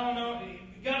 I don't know.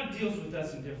 God deals with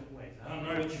us in different ways. I don't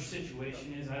know what your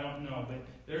situation is. I don't know. But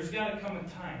there's got to come a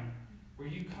time where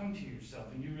you come to yourself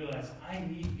and you realize, I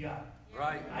need God.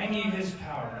 Right. I need His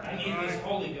power. I need this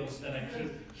Holy Ghost that I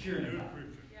keep hearing about.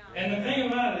 And the thing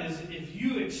about it is, if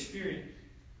you experience,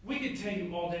 we could tell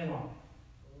you all day long.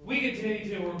 We could tell you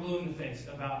till we're blue in the face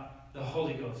about the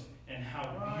Holy Ghost and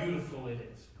how beautiful it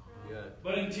is. Yeah.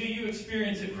 But until you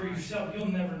experience it for yourself,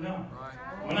 you'll never know.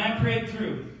 Right. When I prayed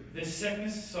through this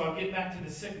sickness, so I'll get back to the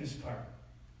sickness part.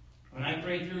 When I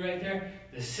prayed through right there,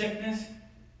 the sickness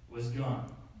was gone.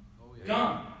 Oh, yeah.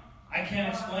 Gone. I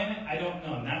can't explain it. I don't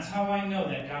know. And that's how I know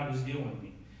that God was dealing with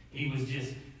me. He was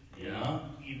just,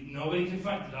 nobody could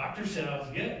find. The doctor said I was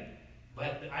good.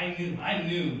 But I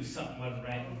knew something wasn't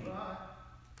right with me.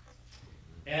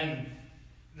 And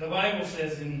the Bible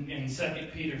says in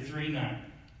 2 Peter 3:9,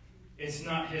 it's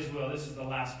not His will. This is the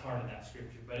last part of that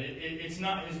scripture. But it's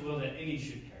not His will that any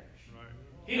should perish. Right.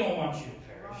 He don't want you to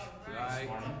perish Right. this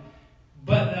morning.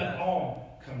 But that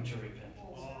all come to repentance.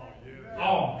 Oh, yeah.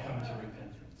 All come to repentance.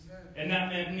 And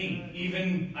that meant me.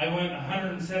 Even I went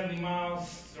 170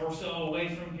 miles or so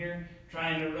away from here,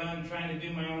 trying to run, trying to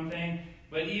do my own thing.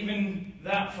 But even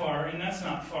that far, and that's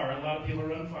not far, a lot of people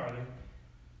run farther.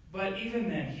 But even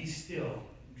then, He still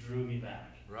drew me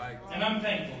back. Right. And I'm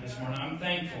thankful this morning. I'm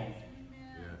thankful.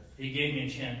 Yes. He gave me a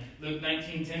chance. Luke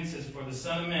 19:10 says, "For the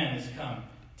Son of Man has come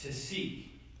to seek,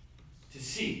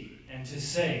 and to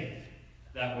save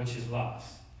that which is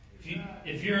lost."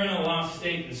 If you're in a lost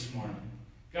state this morning,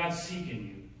 God's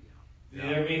seeking you.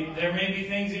 Yeah. There may be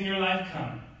things in your life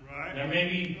coming. Right. There may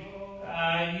be,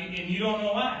 and you don't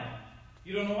know why.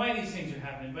 You don't know why these things are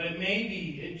happening. But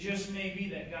it just may be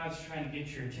that God's trying to get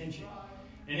your attention.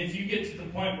 And if you get to the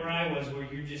point where I was, where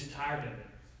you're just tired of it,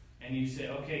 and you say,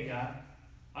 "Okay, God,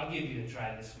 I'll give you a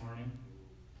try this morning,"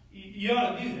 you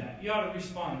ought to do that. You ought to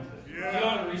respond to it. Yeah. You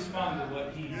ought to respond to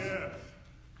what He's Yes.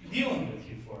 dealing with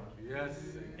you for. Yes.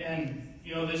 And,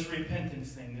 this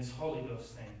repentance thing, this Holy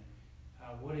Ghost thing,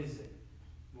 what is it?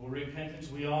 Well, repentance,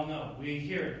 we all know. We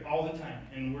hear it all the time,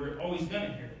 and we're always going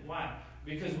to hear it. Why?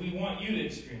 Because we want you to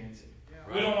experience it.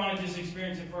 Right. We don't want to just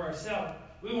experience it for ourselves.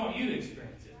 We want you to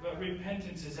experience it. But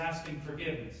repentance is asking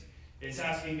forgiveness. It's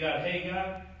asking God, "Hey,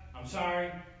 God, I'm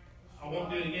sorry. I won't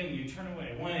do it again." And you turn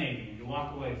away, 180, and you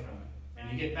walk away from it.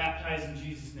 And you get baptized in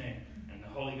Jesus' name, and the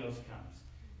Holy Ghost comes.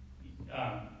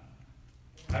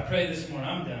 I pray this morning,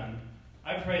 I'm done.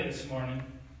 I pray this morning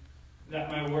that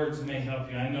my words may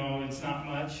help you. I know it's not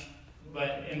much,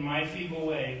 but in my feeble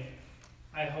way,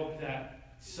 I hope that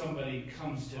somebody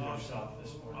comes to themselves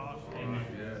this morning. Amen.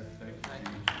 Yes. Thank you,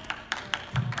 Jesus.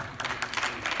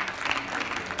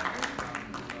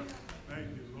 Thank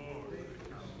you, Lord.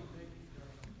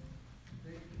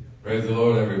 Praise the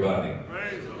Lord, everybody.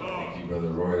 Praise the Lord. Thank you, Brother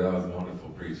Rory. That was wonderful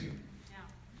preaching.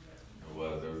 It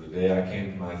was. There was a day I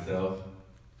came to myself.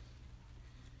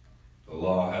 The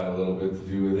law had a little bit to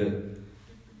do with it,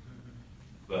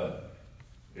 but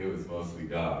it was mostly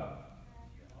God.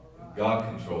 God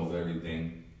controls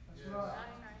everything.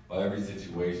 By every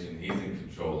situation, He's in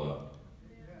control of.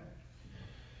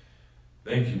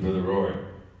 Thank you, Brother Rory.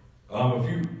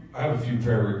 I have a few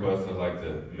prayer requests I'd like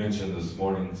to mention this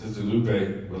morning. Sister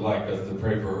Lupe would like us to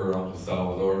pray for her Uncle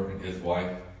Salvador and his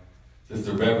wife.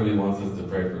 Sister Beverly wants us to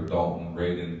pray for Dalton,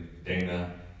 Braden,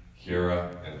 Dana,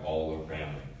 Kira, and all their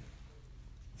family.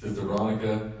 Sister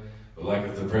Veronica would like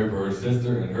us to pray for her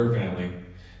sister and her family.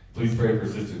 Please pray for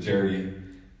Sister Charity,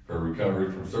 her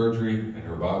recovery from surgery, and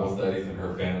her Bible studies and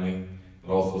her family.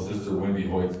 And also Sister Wendy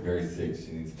Hoyt's very sick.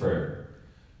 She needs prayer.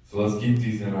 So let's keep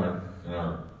these in our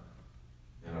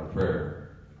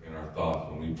prayer, in our thoughts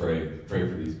when we pray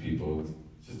for these people.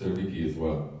 Sister Vicky as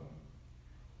well.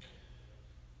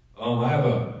 I have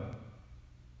a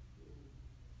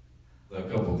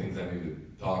couple things I need to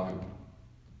talk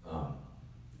about.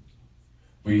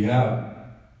 We have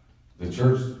the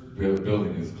church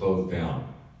building is closed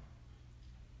down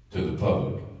to the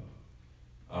public.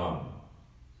 I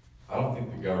don't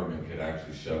think the government could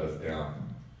actually shut us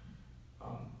down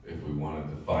if we wanted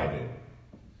to fight it.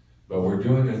 But we're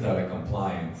doing this out of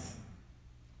compliance,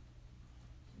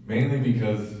 mainly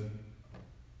because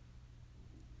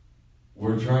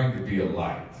we're trying to be a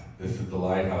light. This is the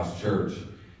Lighthouse Church.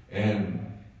 And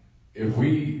if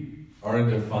we are in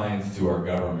defiance to our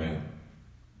government,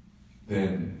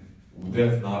 then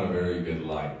that's not a very good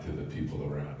light to the people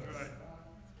around us. Right.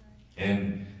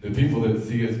 And the people that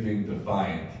see us being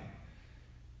defiant,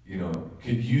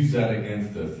 could use that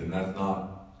against us, and that's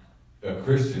not a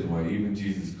Christian way. Even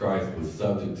Jesus Christ was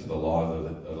subject to the laws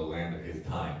of the land of his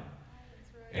time.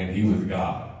 And he was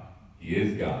God. He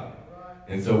is God.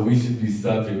 And so we should be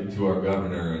subject to our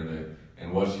governor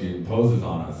and what she imposes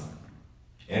on us.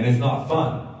 And it's not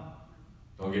fun.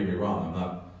 Don't get me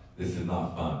wrong. This is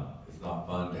not fun. It's not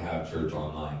fun to have church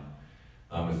online.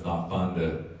 It's not fun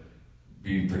to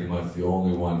be pretty much the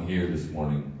only one here this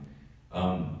morning.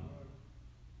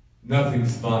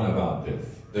 Nothing's fun about this.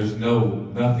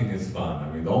 Nothing is fun.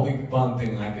 I mean, the only fun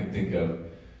thing I can think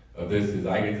of this is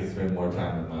I get to spend more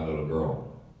time with my little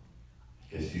girl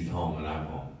because she's home and I'm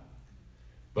home.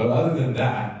 But other than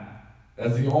that,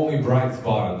 that's the only bright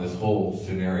spot in this whole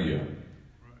scenario.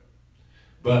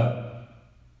 But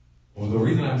the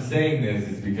reason I'm saying this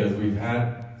is because we've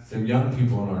had some young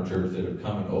people in our church that have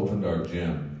come and opened our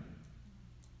gym.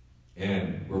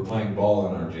 And we're playing ball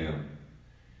in our gym.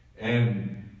 And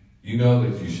you know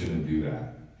that you shouldn't do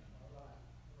that.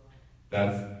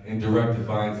 That's in direct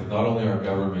defiance of not only our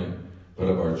government, but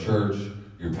of our church,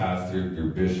 your pastor, your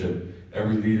bishop,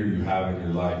 every leader you have in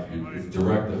your life. It's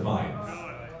direct defiance.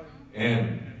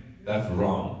 And that's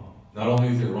wrong. Not only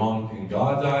is it wrong in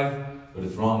God's eyes, but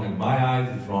it's wrong in my eyes,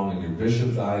 it's wrong in your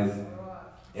bishop's eyes,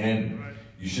 and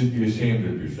you should be ashamed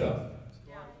of yourself.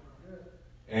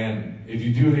 And if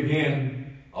you do it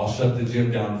again, I'll shut the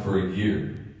gym down for a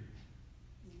year.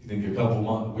 You think a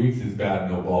couple weeks is bad,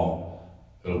 no ball.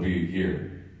 It'll be a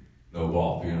year, no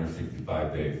ball,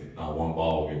 365 days. Not one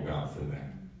ball will get bounced in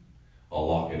there. I'll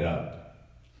lock it up.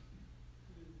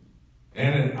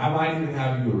 And I might even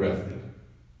have you arrested.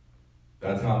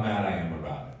 That's how mad I am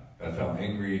about it. That's how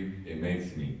angry it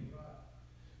makes me.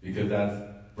 Because that's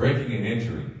breaking and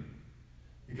entering.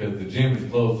 Because the gym is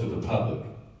closed to the public.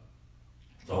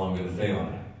 That's all I'm going to say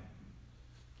on that.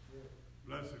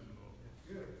 Bless him, Lord.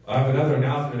 I have another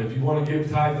announcement. If you want to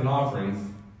give tithes and offerings,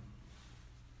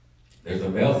 there's a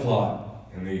mail slot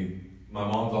in my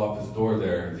mom's office door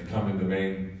there. As you come in the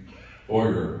main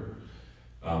foyer,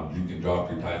 you can drop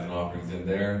your tithes and offerings in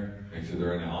there. Make sure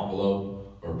they're in an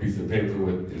envelope or a piece of paper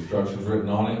with instructions written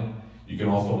on it. You can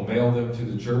also mail them to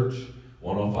the church,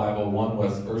 10501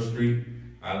 West 1st Street,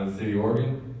 Island City,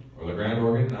 Oregon, or LaGrande,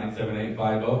 Oregon,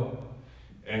 97850.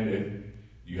 And if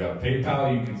you have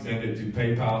PayPal, you can send it to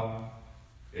PayPal.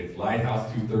 It's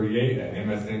Lighthouse238 at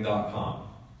msn.com.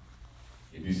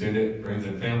 If you send it, friends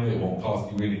and family, it won't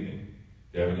cost you anything.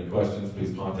 If you have any questions,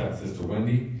 please contact Sister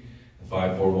Wendy at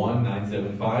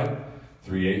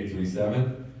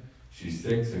 541-975-3837. She's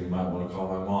sick, so you might want to call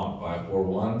my mom,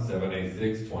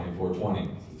 541-786-2420,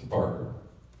 Sister Parker.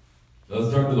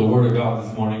 Let's turn to the Word of God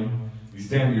this morning. You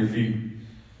stand to your feet.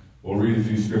 We'll read a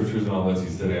few scriptures and I'll let you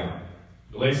sit down.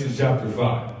 Galatians chapter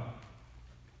 5.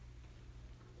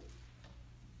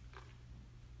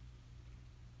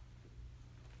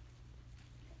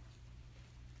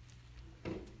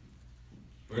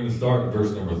 We're going to start at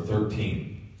verse number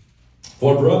 13.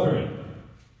 For brethren,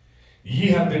 ye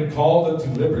have been called unto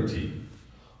liberty.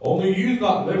 Only use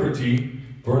not liberty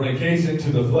for an occasion to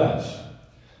the flesh,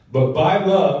 but by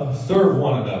love serve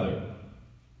one another.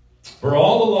 For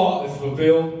all the law is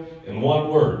fulfilled in one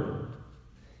word,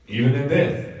 even in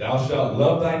this, thou shalt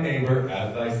love thy neighbor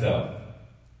as thyself.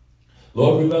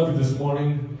 Lord, we love you this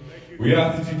morning. We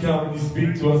ask that you come and you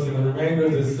speak to us in the remainder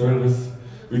of this service.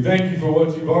 We thank you for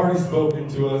what you've already spoken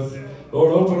to us.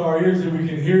 Lord, open our ears that we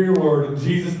can hear your word. In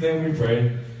Jesus' name we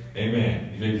pray.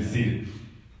 Amen. You may be seated.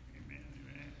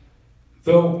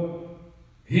 So,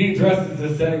 he addresses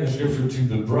this setting of scripture to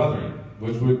the brethren,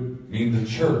 which would mean the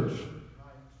church.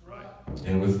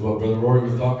 And with what Brother Rory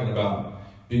was talking about,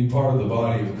 being part of the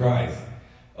body of Christ.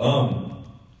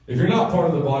 If you're not part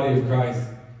of the body of Christ,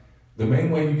 the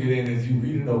main way you get in is you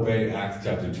read and obey Acts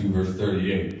chapter 2, verse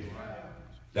 38.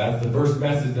 That's the first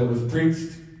message that was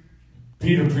preached.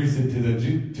 Peter preached it to the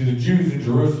Jews in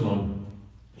Jerusalem.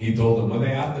 He told them, when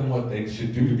they asked him what they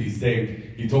should do to be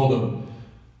saved, he told them,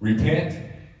 repent,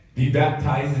 be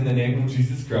baptized in the name of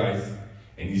Jesus Christ,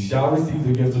 and you shall receive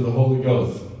the gift of the Holy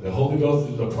Ghost. The Holy Ghost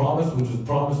is the promise which was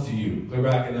promised to you. Clear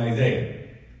back in Isaiah.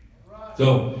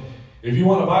 So, if you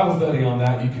want a Bible study on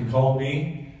that, you can call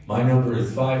me. My number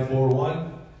is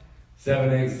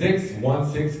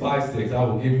 541-786-1656. I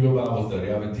will give you a Bible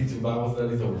study. I've been teaching Bible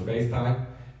studies over FaceTime,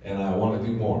 and I want to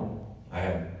do more. I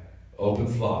have open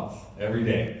slots every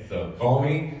day. So call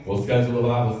me. We'll schedule a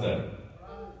Bible study.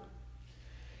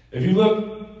 If you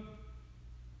look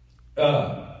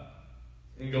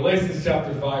in Galatians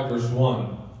chapter 5, verse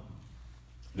 1,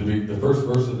 the first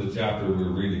verse of the chapter we're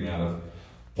reading out of,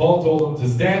 Paul told them to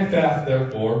stand fast,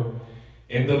 therefore,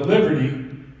 in the liberty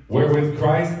wherewith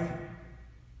Christ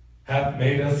hath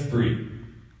made us free.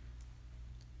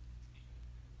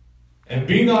 And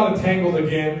be not entangled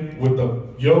again with the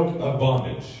yoke of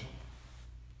bondage.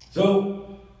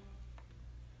 So,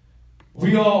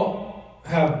 we all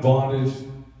have bondage,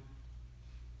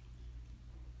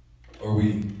 or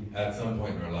we, at some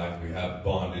point in our life, we have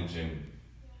bondage.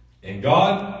 And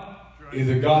God is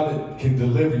a God that can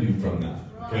deliver you from that,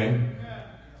 okay?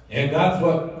 And that's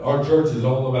what our church is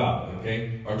all about,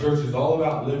 okay? Our church is all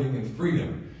about living in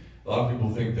freedom. A lot of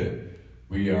people think that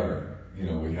we are,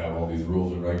 we have all these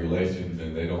rules and regulations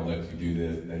and they don't let you do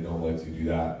this and they don't let you do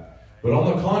that. But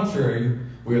on the contrary,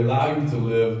 we allow you to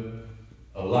live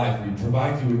a life. We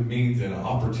provide you with means and an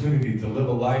opportunity to live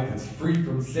a life that's free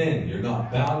from sin. You're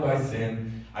not bound by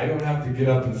sin. I don't have to get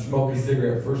up and smoke a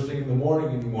cigarette first thing in the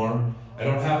morning anymore. I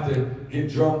don't have to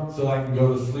get drunk so I can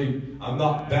go to sleep. I'm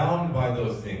not bound by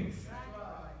those things.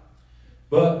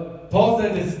 But Paul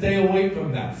said to stay away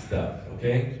from that stuff,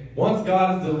 okay? Once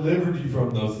God has delivered you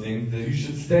from those things, that you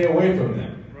should stay away from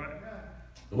them.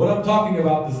 What I'm talking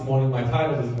about this morning, my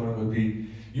title this morning would be,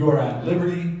 you are at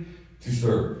liberty to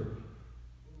serve.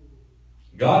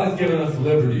 God has given us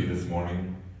liberty this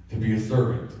morning to be a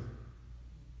servant.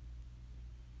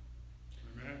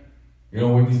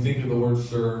 Amen. When you think of the word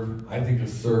serve, I think of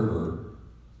server.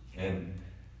 And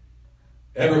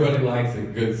everybody likes a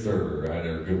good server, right?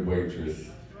 Or a good waitress.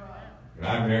 And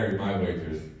I married my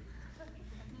waitress.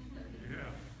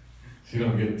 She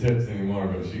don't get tips anymore,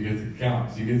 but she gets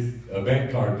account. She gets a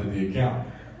bank card to the account.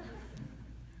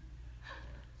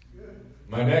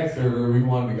 My next server, we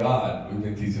won to God. We've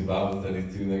been teaching Bible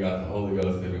studies too, and they got the Holy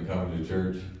Ghost. They've been coming to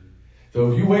church.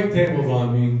 So if you wait tables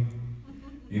on me,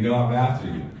 you know I'm after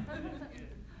you.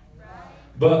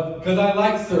 But because I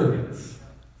like servants,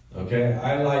 okay,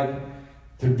 I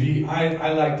like to be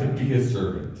a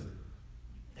servant.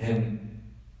 And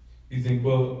you think,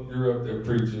 well, you're up there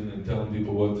preaching and telling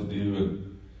people what to do,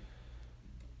 and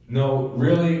no,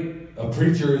 really, a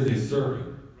preacher is a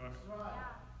servant.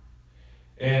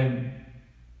 And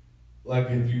like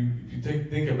if you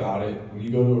think about it, when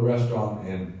you go to a restaurant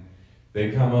and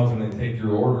they come up and they take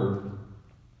your order,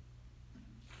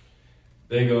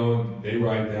 they go and they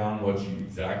write down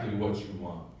exactly what you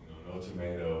want. No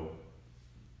tomato,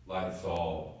 light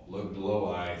salt,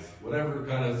 low ice, whatever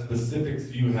kind of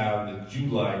specifics you have that you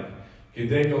like. Okay,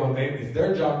 they go and it's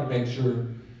their job to make sure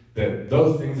that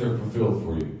those things are fulfilled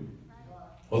for you.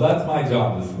 Well, that's my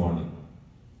job this morning.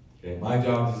 Okay, my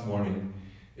job this morning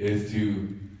is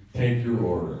to take your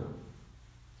order.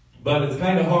 But it's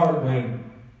kind of hard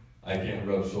when I can't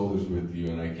rub shoulders with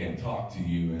you and I can't talk to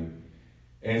you.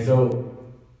 And so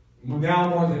now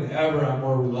more than ever, I'm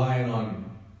more relying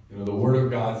on the Word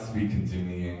of God speaking to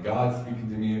me, and God speaking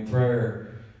to me in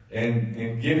prayer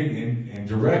and giving and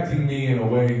directing me in a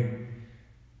way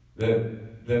that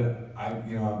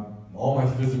all my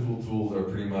physical tools are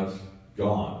pretty much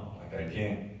gone. Like I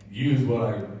can't use what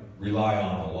I rely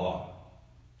on a lot.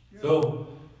 So,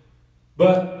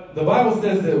 but the Bible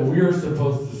says that we're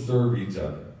supposed to serve each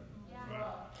other.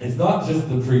 It's not just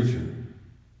the preacher,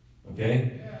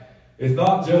 okay? It's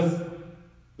not just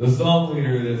the song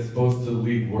leader that's supposed to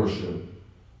lead worship,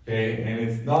 okay? And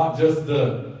it's not just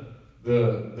the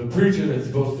preacher that's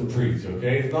supposed to preach,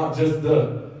 okay? It's not just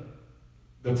the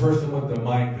person with the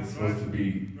mic that's supposed to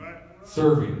be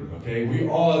serving, okay? We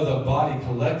all as a body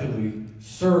collectively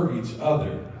serve each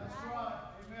other.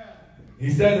 He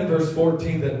said in verse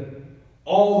 14 that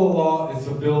all the law is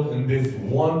fulfilled in this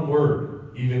one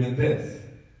word, even in this.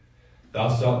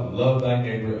 Thou shalt love thy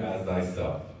neighbor as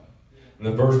thyself. And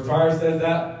the verse prior says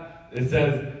that. It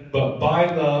says, but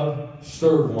by love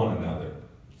serve one another.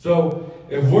 So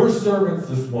if we're servants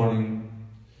this morning,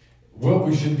 what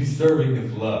we should be serving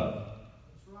is love.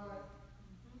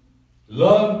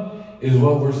 Love is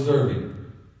what we're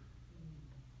serving.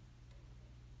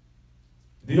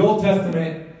 The Old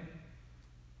Testament,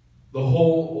 the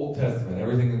whole Old Testament,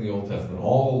 everything in the Old Testament,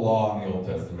 all the law in the Old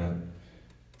Testament,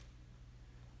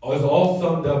 is all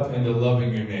summed up into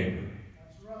loving your neighbor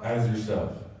as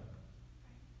yourself.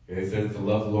 Okay, it says to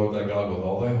love the Lord thy God with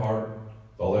all thy heart,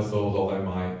 with all thy soul, with all thy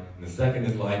mind. And the second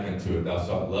is like unto it, thou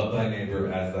shalt love thy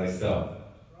neighbor as thyself.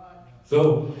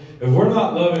 So, if we're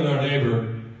not loving our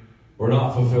neighbor, we're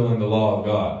not fulfilling the law of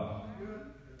God.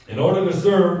 In order to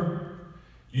serve,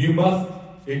 you must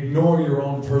ignore your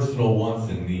own personal wants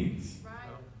and needs.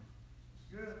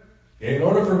 Okay, in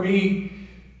order for me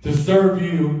to serve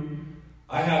you,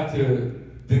 I have to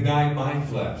deny my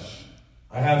flesh.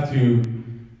 I have to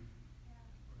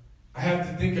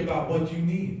think about what you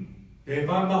need. Okay, if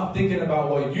I'm not thinking about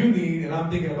what you need and I'm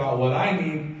thinking about what I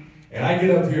need, and I get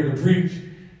up here to preach,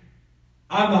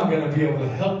 I'm not going to be able to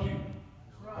help you.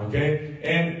 Okay?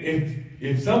 And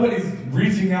if somebody's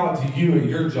reaching out to you at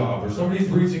your job, or somebody's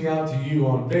reaching out to you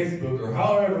on Facebook, or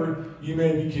however you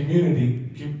may be communicating,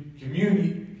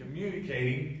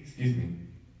 excuse me.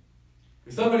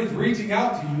 If somebody's reaching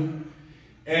out to you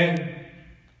and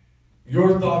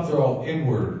your thoughts are all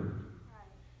inward,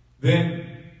 then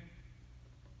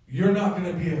you're not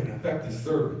going to be an effective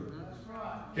servant.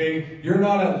 Okay? You're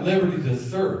not at liberty to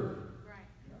serve.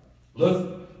 Let's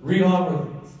read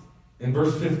on in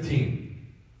verse 15.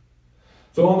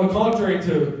 So on the contrary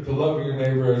to loving your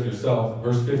neighbor as yourself,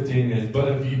 verse 15 is, but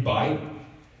if ye bite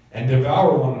and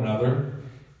devour one another,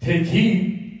 take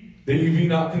heed that ye be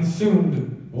not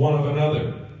consumed one of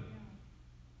another.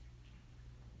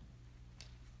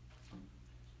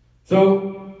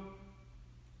 So,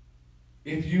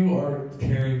 if you are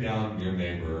tearing down your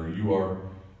neighbor, or you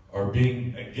are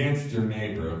being against your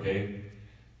neighbor, okay,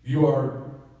 you are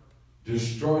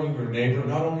destroying your neighbor.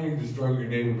 Not only are you destroying your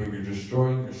neighbor, but you're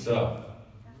destroying yourself.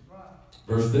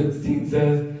 Verse 16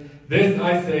 says, this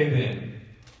I say then,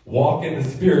 walk in the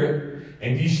Spirit,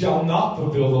 and ye shall not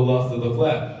fulfill the lust of the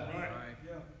flesh.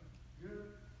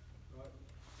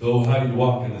 So how do you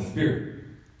walk in the Spirit?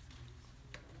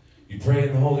 You pray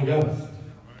in the Holy Ghost.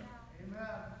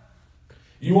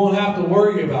 You won't have to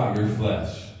worry about your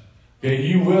flesh. Okay,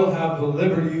 you will have the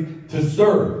liberty to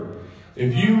serve.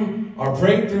 If you are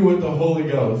praying through with the Holy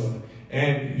Ghost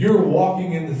and you're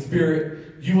walking in the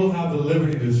Spirit, you will have the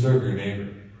liberty to serve your neighbor.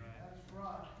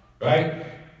 Right?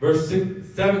 Verse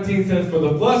 17 says, for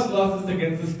the flesh lusteth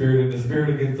against the Spirit, and the Spirit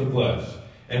against the flesh.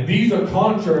 And these are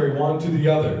contrary one to the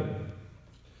other,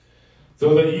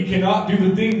 so that ye cannot do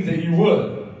the things that you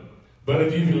would. But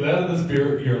if you be led of the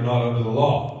Spirit, you are not under the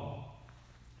law.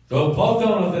 So Paul's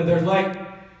telling us that there's like,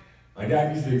 my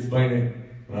dad used to explain it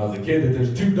when I was a kid, that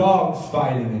there's two dogs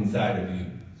fighting inside of you.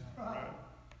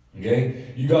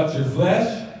 Okay? You got your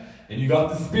flesh, and you got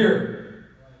the Spirit.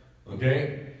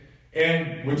 Okay?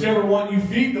 And whichever one you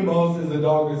feed the most is the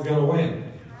dog that's going to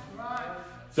win.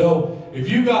 So if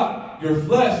you got your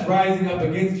flesh rising up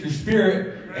against your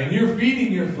spirit, and you're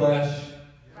feeding your flesh,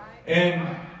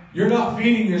 and you're not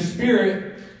feeding your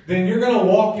spirit, then you're going to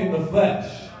walk in the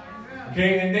flesh.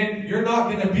 Okay? And then you're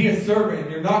not going to be a servant.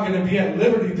 You're not going to be at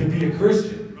liberty to be a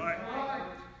Christian.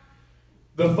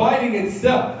 The fighting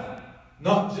itself,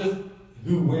 not just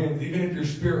who wins, even if your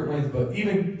spirit wins, but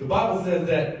even the Bible says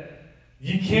that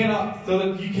you cannot do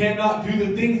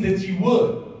the things that you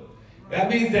would. That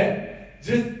means that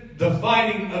just the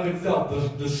fighting of itself,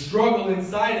 the struggle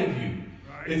inside of you,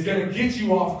 is going to get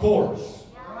you off course.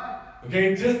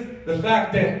 Okay, just the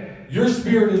fact that your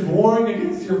spirit is warring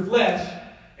against your flesh,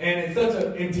 and it's such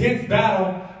an intense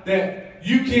battle that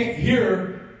you can't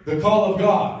hear the call of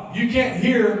God. You can't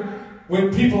hear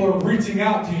when people are reaching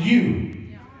out to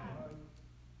you.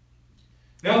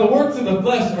 Now the works of the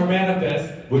flesh are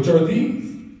manifest, which are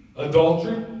these: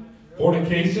 adultery,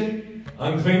 fornication,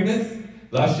 uncleanness,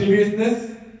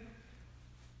 lasciviousness.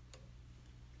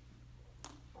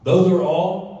 Those are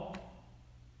all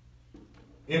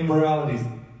immoralities.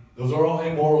 Those are all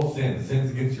immoral sins, sins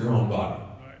against your own body.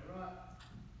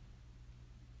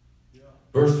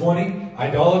 Verse 20,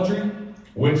 idolatry,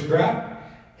 witchcraft,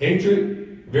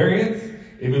 hatred, variance,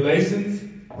 emulations,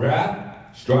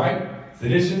 wrath, strife,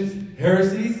 seditions,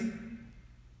 heresies.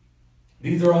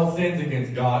 These are all sins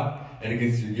against God and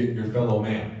against your fellow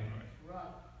man.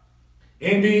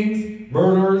 Envyings,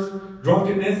 murderers,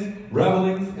 drunkenness,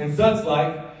 revelings, and such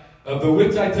like, of the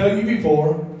which I tell you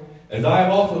before, as I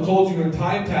have also told you in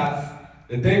time past,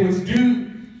 that they which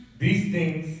do these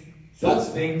things, such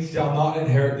things shall not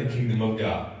inherit the kingdom of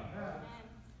God.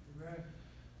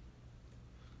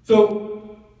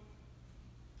 So,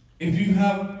 if you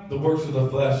have the works of the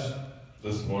flesh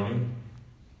this morning,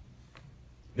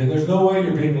 then there's no way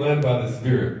you're being led by the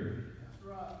Spirit.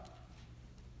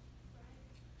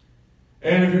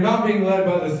 And if you're not being led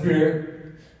by the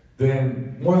Spirit,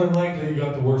 then more than likely you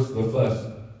got the works of the flesh.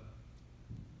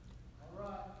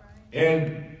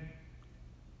 And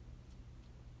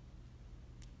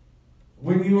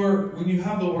when you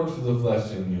have the works of the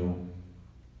flesh in you,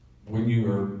 when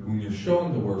you're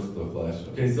showing the works of the flesh,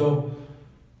 okay, so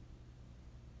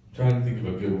I'm trying to think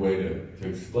of a good way to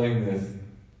explain this.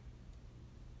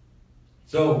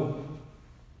 So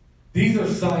these are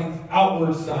signs,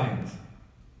 outward signs.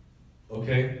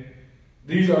 Okay?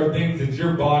 These are things that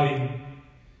your body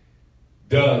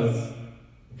does,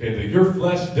 okay, that your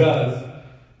flesh does,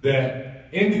 that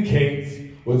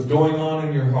indicates what's going on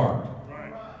in your heart.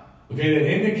 Okay, that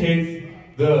indicates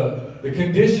the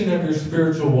condition of your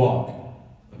spiritual walk.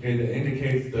 Okay, that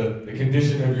indicates the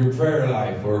condition of your prayer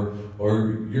life or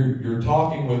or you're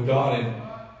talking with God, and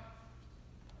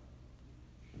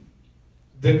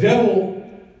the devil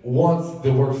wants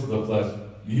the works of the flesh.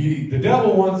 The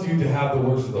devil wants you to have the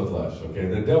works of the flesh, okay?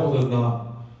 The devil does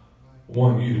not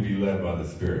want you to be led by the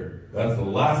Spirit. That's the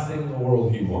last thing in the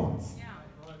world he wants.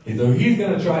 And so he's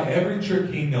going to try every trick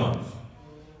he knows,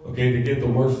 okay, to get the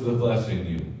works of the flesh in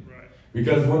you.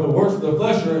 Because when the works of the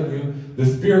flesh are in you, the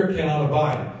Spirit cannot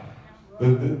abide.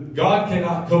 God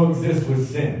cannot coexist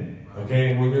with sin,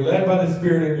 okay? And when you're led by the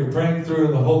Spirit and you're praying through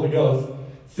in the Holy Ghost,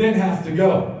 sin has to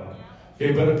go.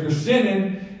 Okay, but if you're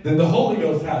sinning, then the Holy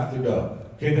Ghost has to go.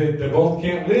 Okay, they both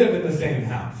can't live in the same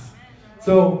house.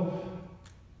 So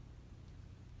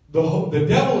the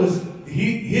devil is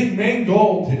his main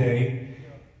goal today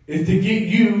is to get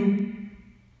you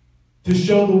to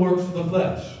show the works of the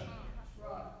flesh.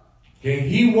 Okay,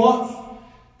 he wants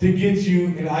to get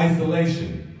you in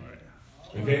isolation.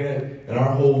 Okay, in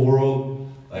our whole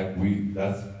world,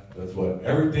 that's what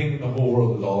everything in the whole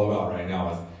world is all about right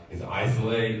now is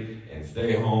isolate and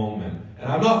stay home, and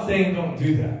I'm not saying don't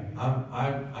do that.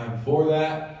 I'm for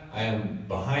that. I am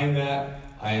behind that.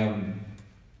 I am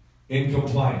in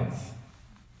compliance.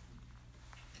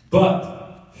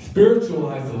 But spiritual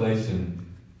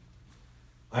isolation,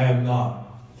 I am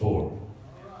not for.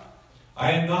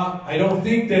 I don't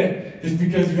think that just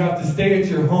because you have to stay at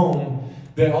your home,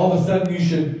 that all of a sudden you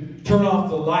should turn off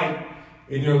the light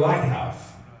in your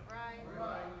lighthouse.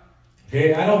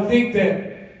 Okay, I don't think that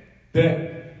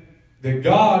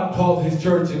God called his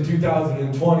church in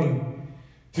 2020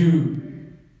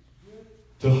 to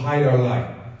hide our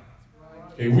light.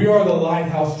 Okay, we are the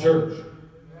Lighthouse Church.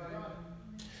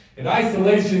 And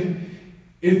isolation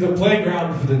is the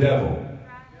playground for the devil.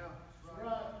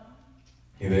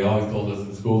 And they always told us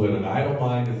in school that an idle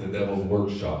mind is the devil's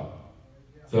workshop.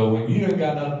 So when you ain't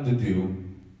got nothing to do,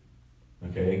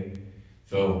 okay,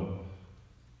 so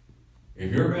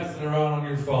if you're messing around on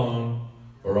your phone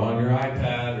or on your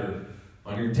iPad or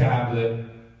on your tablet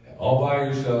all by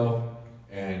yourself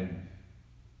and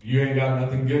you ain't got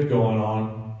nothing good going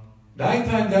on, 9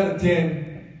 times out of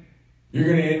 10, you're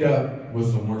going to end up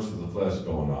with some works of the flesh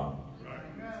going on.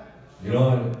 You know,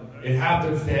 and it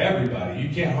happens to everybody. You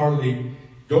can't hardly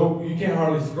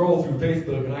scroll through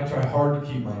Facebook, and I try hard to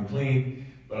keep mine clean,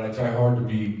 but I try hard to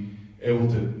be able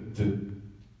to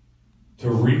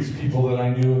reach people that I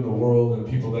knew in the world and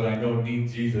people that I know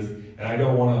need Jesus, and I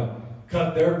don't want to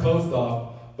cut their post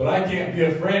off, but I can't be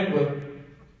a friend with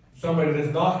somebody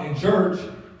that's not in church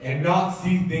and not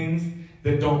see things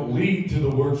that don't lead to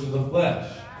the works of the flesh.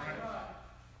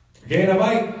 Okay,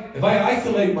 and if I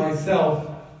isolate myself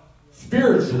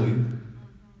spiritually,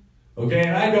 okay,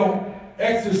 and I don't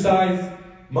exercise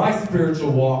my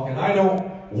spiritual walk, and I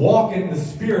don't walk in the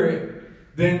Spirit,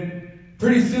 then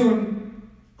pretty soon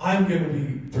I'm going to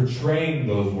be portraying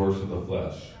those works of the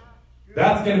flesh.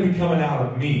 That's going to be coming out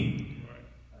of me.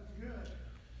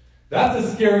 That's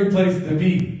a scary place to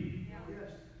be.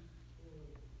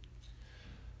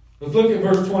 Let's look at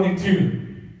verse 22.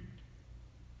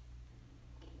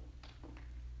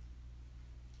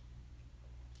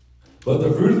 But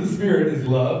the fruit of the Spirit is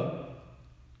love.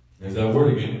 There's that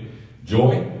word again.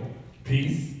 Joy,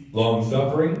 peace,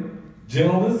 long-suffering,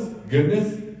 gentleness,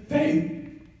 goodness, faith,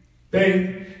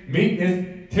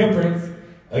 meekness, temperance.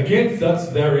 Against such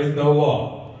there is no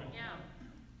law. Yeah.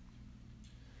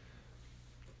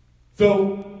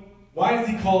 So, why does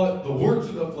he call it the works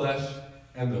of the flesh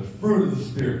and the fruit of the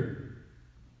Spirit?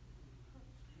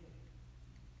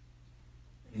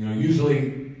 You know,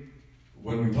 usually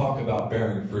when we talk about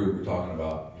bearing fruit, we're talking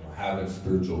about, you know, having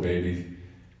spiritual babies.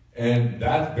 And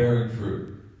that's bearing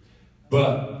fruit.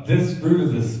 But this fruit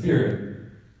of the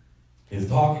Spirit is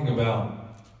talking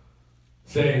about,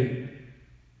 say,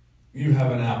 you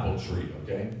have an apple tree,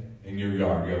 okay, in your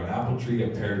yard. You have an apple tree, a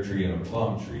pear tree, and a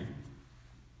plum tree.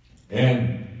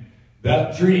 And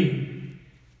that tree,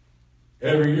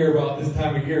 every year about this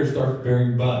time of year, starts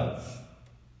bearing buds.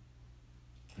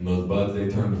 And those buds, they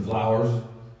turn to flowers.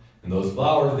 And those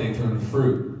flowers, they turn to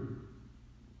fruit.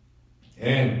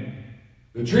 And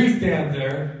the tree stands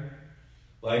there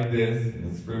like this, and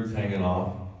its fruit's hanging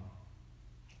off.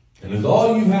 And it's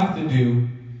all you have to do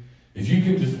is you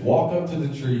can just walk up to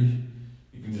the tree,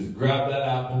 you can just grab that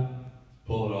apple,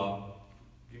 pull it off.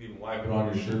 You can even wipe it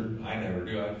on your shirt. I never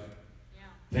do. I just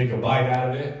take a bite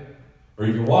out of it. Or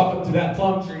you can walk up to that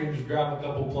plum tree and just grab a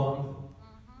couple plums,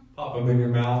 pop them in your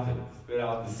mouth, and spit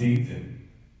out the seeds. And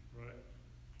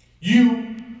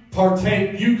you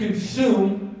partake, you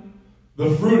consume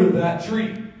the fruit of that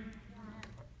tree.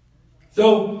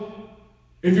 So,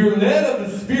 if you're led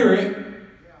of the Spirit,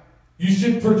 you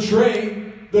should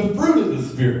portray the fruit of the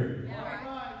Spirit.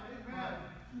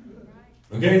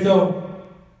 Okay, so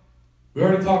we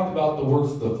already talked about the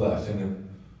works of the flesh, and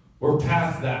we're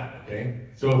past that, okay?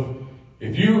 So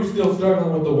if you're still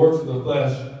struggling with the works of the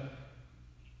flesh,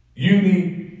 you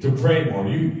need to pray more.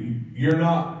 You're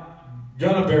not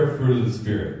going to bear fruit of the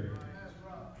Spirit.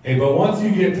 Okay, but once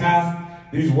you get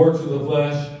past these works of the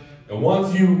flesh, and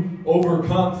once you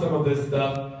overcome some of this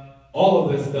stuff, all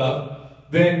of this stuff,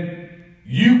 then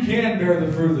you can bear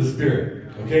the fruit of the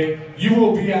Spirit. Okay? You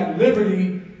will be at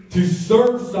liberty to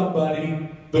serve somebody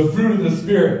the fruit of the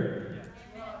Spirit.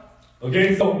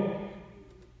 Okay, so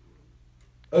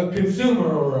a consumer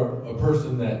or a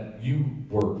person that you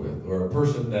work with, or a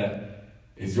person that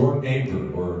is your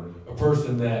neighbor, or a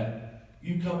person that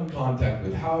you come in contact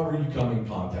with, however you come in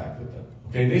contact with them.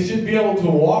 Okay, they should be able to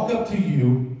walk up to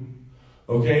you,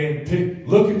 okay, and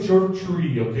look at your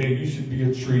tree, okay? You should be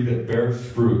a tree that bears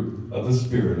fruit of the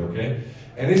Spirit, okay?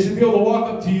 And they should be able to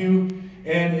walk up to you,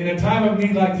 and in a time of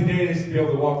need like today, they should be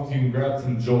able to walk up to you and grab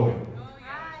some joy.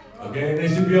 Okay, and they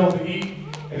should be able to eat,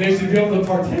 and they should be able to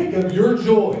partake of your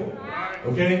joy.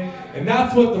 Okay? And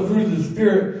that's what the fruit of the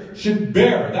Spirit should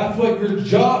bear. That's what your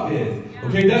job is.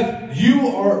 Okay? You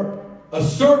are a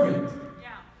servant.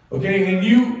 Okay? And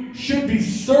you should be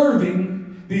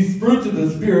serving these fruits of the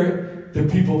Spirit to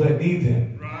people that need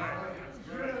them.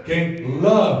 Okay?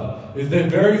 Love is the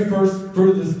very first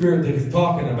fruit of the Spirit that he's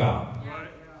talking about.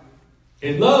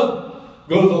 And love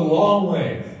goes a long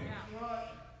way.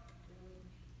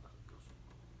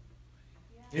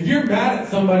 If you're mad at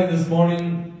somebody this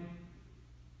morning,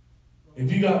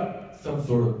 if you got some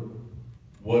sort of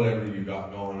whatever you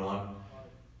got going on,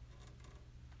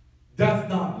 that's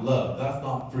not love. That's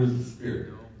not fruit of the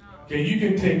Spirit. Okay, you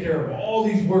can take care of all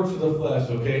these works of the flesh,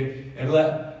 okay, and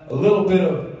let a little bit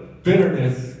of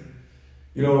bitterness,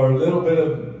 or a little bit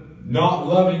of not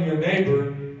loving your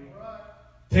neighbor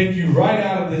take you right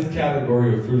out of this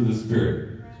category of fruit of the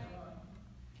Spirit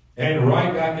and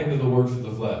right back into the works of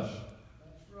the flesh.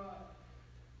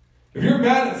 If you're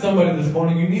mad at somebody this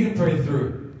morning, you need to pray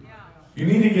through. You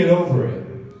need to get over it.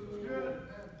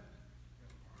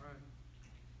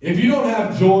 If you don't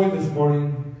have joy this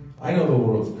morning, I know the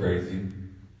world's crazy.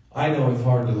 I know it's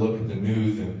hard to look at the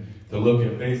news and to look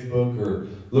at Facebook or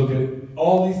look at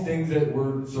all these things that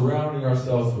we're surrounding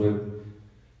ourselves with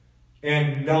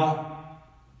and not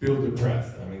feel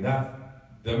depressed. I mean, that's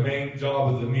the main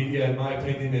job of the media, in my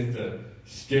opinion, is to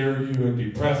scare you and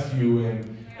depress you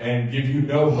and give you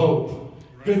no hope.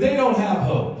 Because they don't have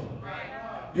hope.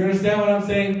 You understand what I'm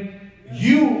saying?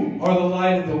 You are the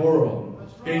light of the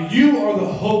world. Okay? You are the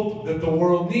hope that the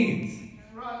world needs.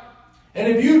 And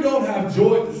if you don't have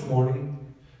joy this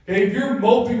morning, okay, if you're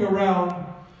moping around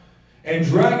and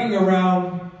dragging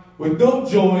around with no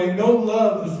joy, no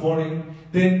love this morning,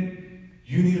 then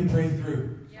you need to pray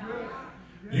through.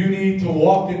 You need to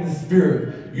walk in the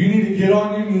Spirit. You need to get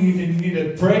on your knees and you need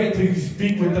to pray until you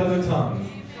speak with other tongues.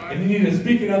 And you need to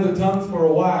speak in other tongues for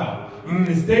a while. You need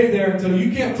to stay there until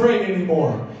you can't pray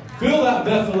anymore. Fill that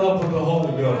vessel up with the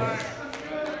Holy Ghost.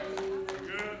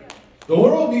 The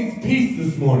world needs peace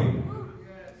this morning.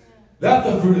 That's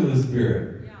the fruit of the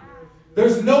Spirit.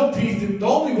 There's no peace. The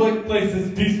only place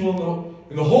that's peaceful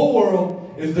in the whole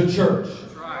world is the church.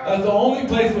 That's the only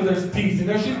place where there's peace. And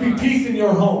there should be peace in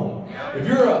your home. If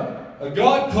you're a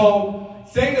God-called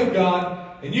saint of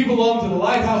God and you belong to the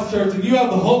Lighthouse Church and you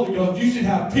have the Holy Ghost, you should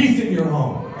have peace in your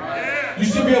home. You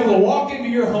should be able to walk into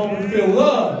your home and feel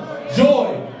love,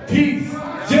 joy, peace,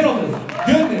 gentleness,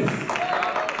 goodness,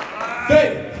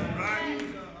 faith.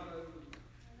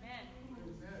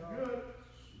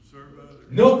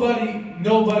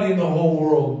 Nobody in the whole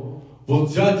world will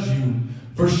judge you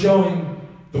for showing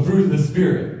the fruit of the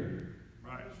Spirit.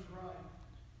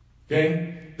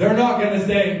 Okay? They're not going to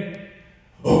say,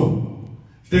 oh,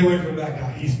 stay away from that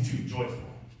guy. He's too joyful.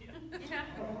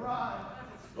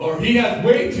 Or he has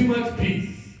way too much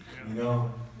peace.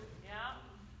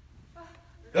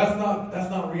 That's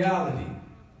not reality.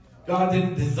 God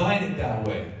didn't design it that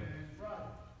way.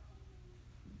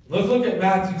 Let's look at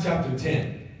Matthew chapter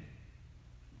 10.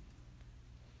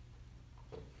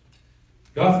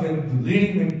 God's been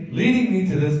leading me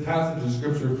to this passage of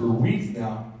Scripture for weeks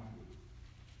now.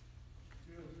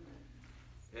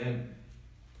 And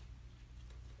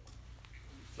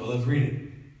so let's read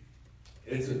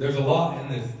it. There's a lot in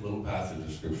this little passage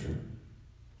of Scripture.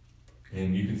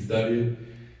 And you can study it.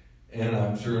 And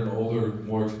I'm sure an older,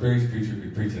 more experienced preacher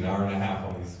could preach an hour and a half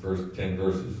on these first 10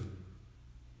 verses.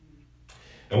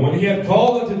 And when he had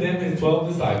called unto them his 12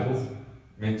 disciples,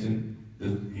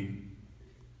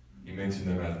 he mentioned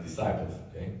them as disciples,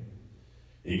 okay?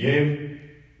 He gave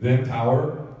them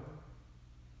power,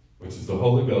 which is the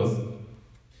Holy Ghost.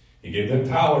 He gave them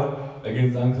power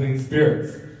against unclean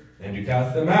spirits and to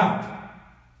cast them out.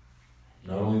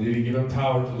 Not only did he give them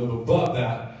power to live above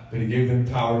that, but he gave them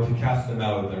power to cast them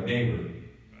out of their neighbor.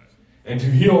 And to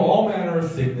heal all manner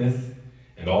of sickness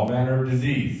and all manner of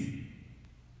disease.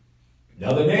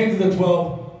 Now the names of the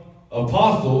 12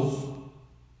 apostles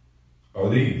are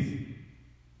these.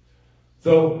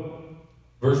 So,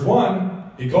 verse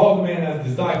 1, he called the men as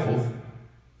disciples.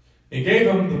 He gave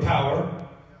them the power.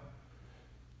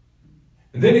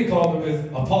 And then he called them as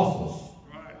apostles.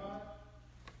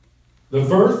 The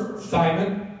first,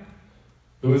 Simon,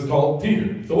 who is called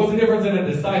Peter. So what's the difference in a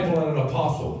disciple and an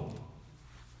apostle?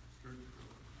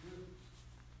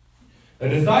 A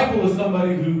disciple is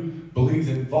somebody who believes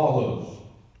and follows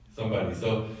somebody.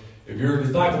 So if you're a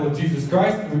disciple of Jesus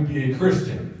Christ, you would be a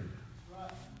Christian.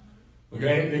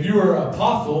 Okay? If you are an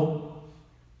apostle,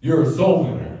 you're a soul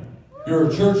winner. You're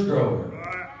a church grower.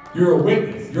 You're a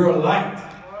witness. You're a light.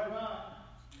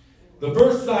 The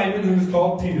first Simon, who is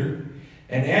called Peter,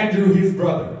 and Andrew his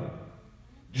brother,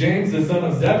 James the son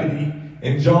of Zebedee,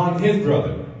 and John his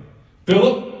brother,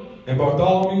 Philip and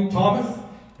Bartholomew, Thomas,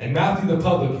 and Matthew the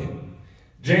publican,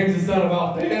 James the son of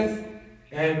Alphaeus,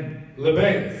 and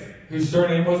Lebbaeus, whose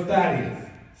surname was Thaddeus,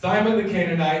 Simon the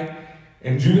Canaanite,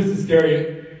 and Judas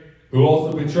Iscariot, who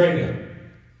also betrayed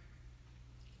him.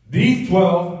 These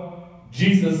 12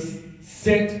 Jesus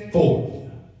sent forth.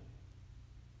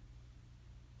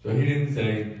 So he didn't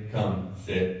say, come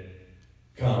sit,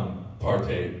 come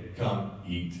partake, come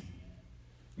eat.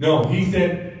 No, he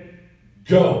said,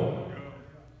 go.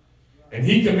 And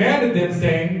he commanded them,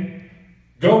 saying,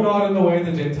 go not in the way of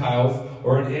the Gentiles,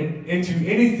 or into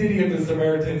any city of the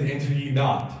Samaritans enter ye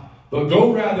not, but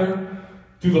go rather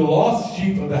to the lost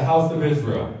sheep of the house of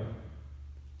Israel.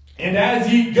 And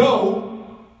as ye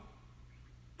go,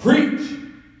 preach,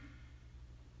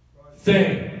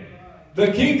 saying,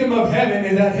 the kingdom of heaven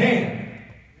is at hand.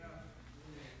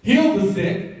 Heal the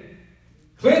sick,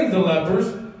 cleanse the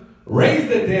lepers, raise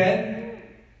the dead,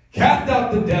 cast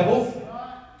out the devils.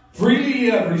 Freely ye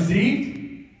have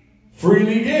received,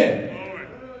 freely give.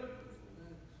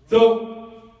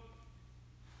 So,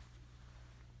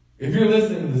 if you're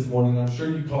listening this morning, I'm sure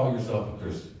you call yourself a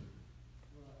Christian.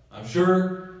 I'm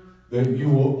sure that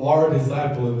you are a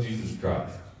disciple of Jesus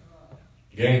Christ.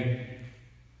 Okay?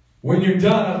 When you're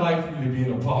done, I'd like for you to be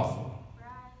an apostle.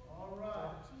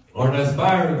 Or an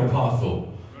aspiring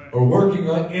apostle. Or working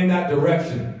in that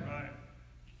direction.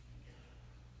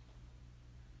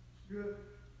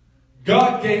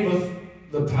 God gave us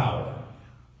the power.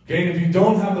 Okay, and if you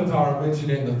don't have the power, I mentioned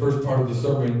it in the first part of the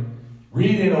sermon.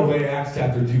 Read and obey Acts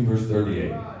chapter 2, verse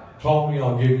 38. Call me,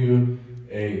 I'll give you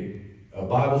a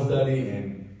Bible study,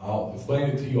 and I'll explain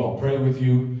it to you, I'll pray with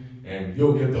you, and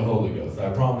you'll get the Holy Ghost. I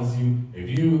promise you,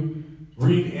 if you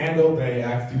read and obey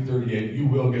Acts 2:38, you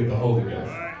will get the Holy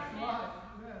Ghost.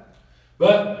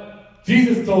 But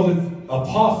Jesus told his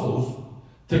apostles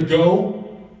to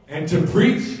go and to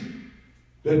preach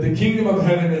that the kingdom of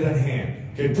heaven is at hand.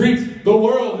 Okay, preach the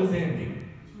world is ending.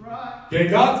 Okay,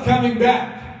 God's coming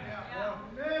back.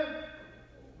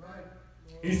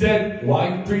 He said, why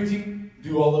are you preaching?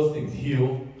 Do all those things.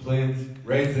 Heal, cleanse,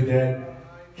 raise the dead,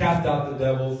 cast out the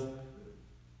devils.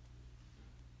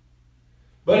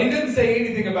 But he didn't say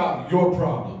anything about your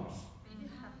problems.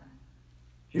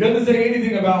 He doesn't say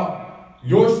anything about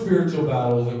your spiritual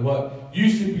battles and what you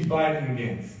should be fighting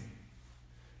against.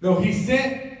 No, he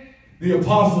sent the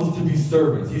apostles to be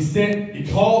servants. He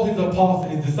called his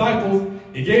apostles, his disciples,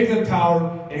 he gave them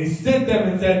power, and he sent them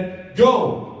and said,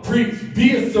 go, preach,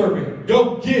 be a servant,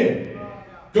 go give,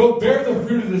 go bear the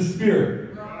fruit of the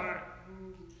Spirit.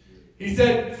 He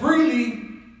said, freely,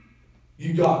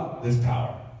 you got this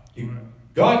power.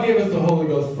 God gave us the Holy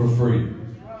Ghost for free.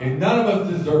 And none of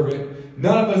us deserve it.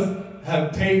 None of us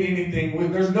have paid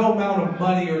anything. There's no amount of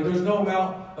money or there's no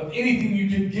amount of anything you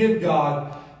could give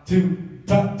God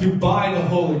to buy the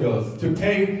Holy Ghost, to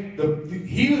pay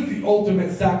he was the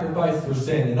ultimate sacrifice for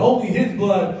sin, and only his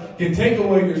blood can take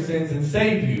away your sins and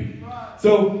save you.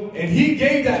 So, and he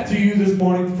gave that to you this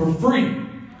morning for free.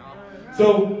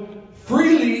 So,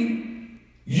 freely,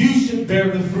 you should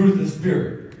bear the fruit of the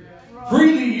Spirit.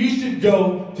 Freely, you should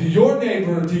go to your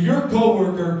neighbor, to your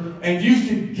coworker, and you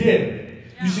should give.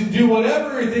 You should do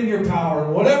whatever is in your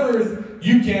power, whatever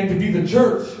you can to be the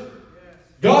church.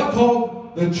 God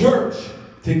called the church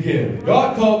to give.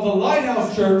 God called the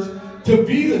Lighthouse Church to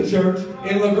be the church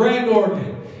in LaGrande,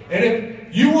 Oregon. And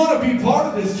if you want to be part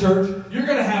of this church, you're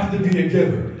going to have to be a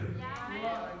giver.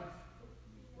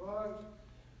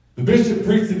 The bishop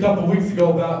preached a couple weeks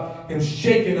ago about him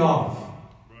shaking off.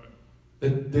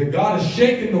 That God has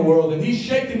shaken the world, and he's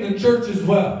shaking the church as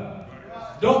well.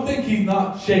 don't think he's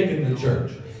not shaking the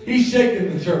church. He's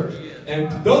shaking the church.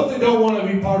 And those that don't want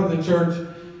to be part of the church,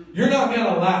 you're not going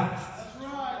to last.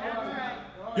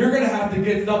 You're going to have to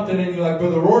get something in you, like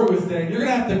Brother Rory was saying. You're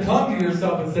going to have to come to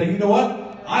yourself and say, you know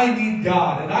what? I need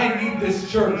God, and I need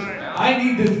this church. I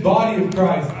need this body of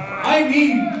Christ. I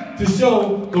need to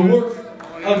show the works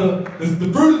of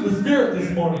the fruit of the Spirit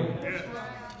this morning.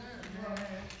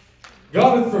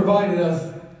 God has provided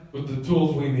us with the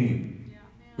tools we need.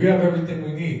 We have everything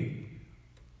we need.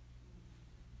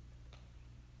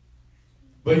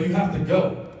 But you have to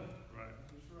go.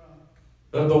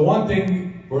 The one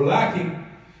thing we're lacking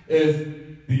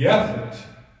is the effort.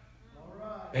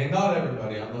 And not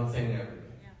everybody, I'm not saying everybody.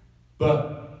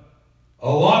 But a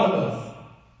lot of us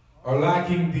are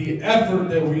lacking the effort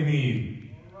that we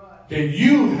need. Okay,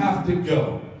 you have to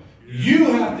go.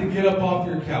 You have to get up off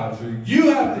your couch. Or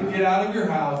you have to get out of your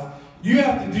house. You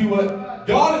have to do what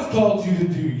God has called you to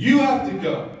do. You have to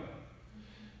go.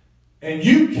 And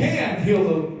you can heal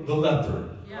the leper.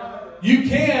 You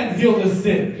can heal the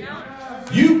sick.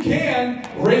 You can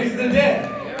raise the dead.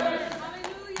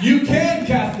 You can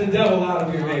cast the devil out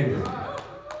of your neighbor.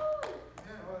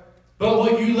 But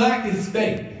what you lack is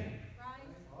faith.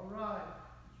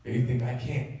 And you think, I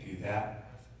can't do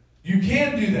that. You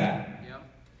can do that.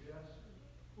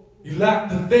 You lack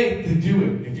the faith to do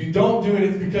it. If you don't do it,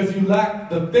 it's because you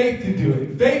lack the faith to do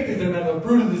it. Faith is another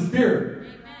fruit of the Spirit.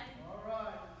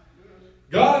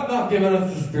 God has not given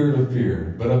us the spirit of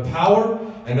fear, but of power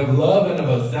and of love and of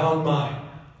a sound mind.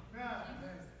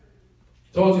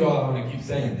 Told you all I'm going to keep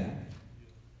saying that.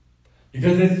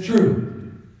 Because it's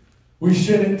true. We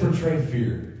shouldn't portray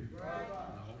fear.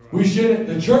 We shouldn't.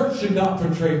 The church should not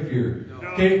portray fear.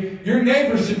 Okay? Your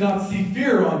neighbor should not see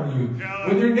fear on you.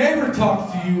 When your neighbor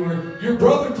talks to you, or your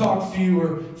brother talks to you,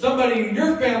 or somebody in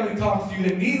your family talks to you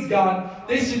that needs God,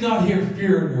 they should not hear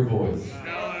fear in your voice.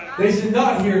 They should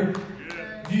not hear.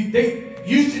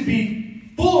 You should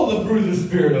be full of the fruit of the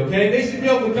Spirit, okay? They should be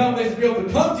able to come. They should be able to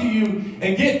come to you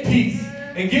and get peace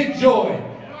and get joy.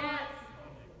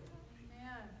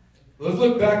 Let's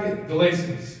look back at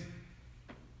Galatians.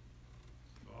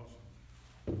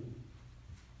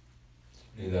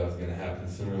 Knew that was going to happen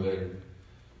sooner or later.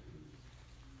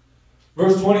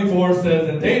 Verse 24 says,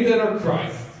 and they that are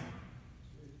Christ.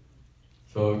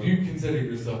 So if you consider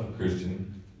yourself a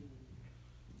Christian,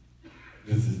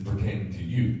 this is pertaining to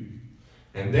you.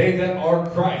 And they that are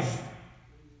Christ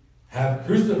have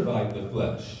crucified the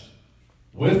flesh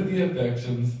with the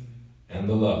affections and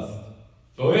the lust.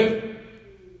 So if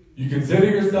you consider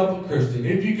yourself a Christian,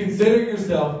 if you consider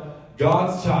yourself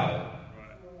God's child,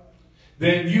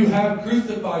 then you have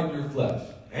crucified your flesh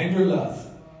and your lust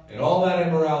and all that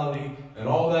immorality and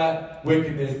all that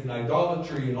wickedness and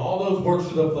idolatry and all those works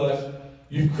of the flesh.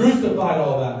 You've crucified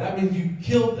all that. That means you've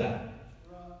killed that.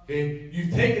 Okay?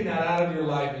 You've taken that out of your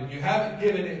life and you haven't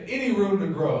given it any room to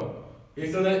grow.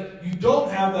 Okay? So that you don't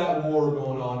have that war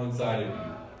going on inside of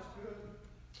you.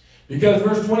 Because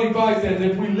verse 25 says,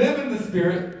 if we live in the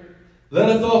Spirit, let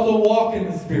us also walk in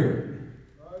the Spirit.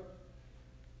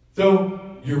 So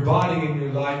your body and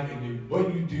your life and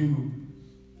what you do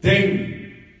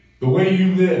daily, the way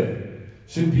you live,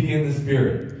 should be in the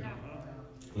Spirit.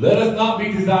 Let us not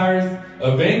be desirous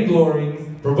of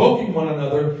vainglorying, provoking one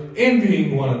another,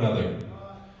 envying one another.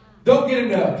 Don't get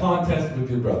into a contest with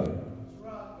your brother.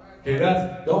 Okay,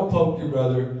 don't poke your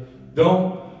brother.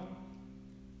 Don't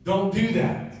do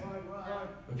that.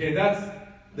 Okay,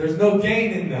 there's no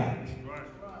gain in that.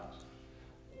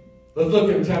 Let's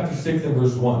look at chapter 6 and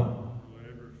verse 1.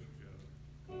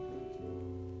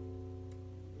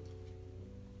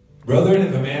 Brethren,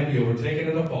 if a man be overtaken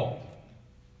in a fault,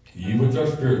 ye which are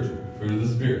spiritual, fruit of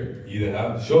the Spirit, ye that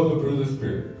have show the fruit of the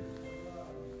Spirit.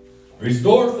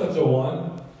 Restore such a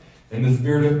one in the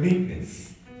spirit of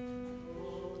meekness.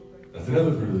 That's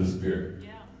another fruit of the Spirit.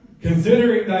 Yeah.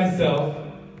 Considering thyself,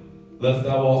 lest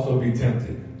thou also be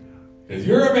tempted. Because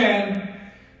you're a man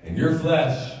and your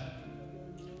flesh,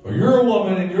 or you're a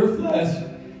woman and your flesh,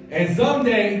 and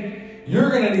someday you're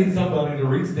going to need somebody to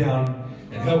reach down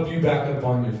and help you back up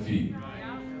on your feet.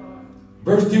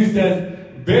 Verse 2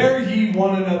 says, bear ye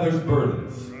one another's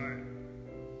burdens,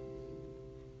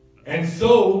 and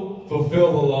so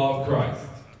fulfill the law of Christ.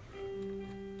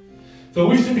 So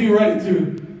we should be ready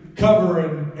to cover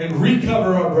and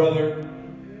recover our brother,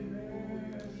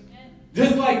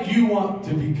 just like you want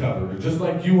to be covered, or just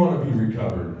like you want to be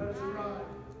recovered.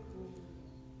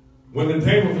 When the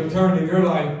tables are turned in your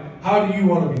life, how do you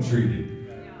want to be treated?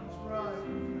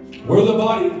 We're the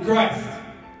body of Christ.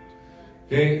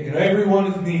 Okay? And everyone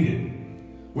is needed.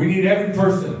 We need every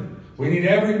person. We need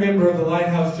every member of the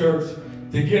Lighthouse Church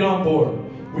to get on board.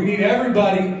 We need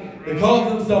everybody that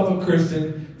calls themselves a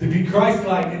Christian to be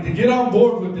Christ-like and to get on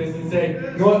board with this and say,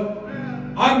 you know what?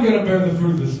 I'm going to bear the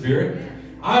fruit of the Spirit.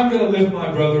 I'm going to lift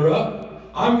my brother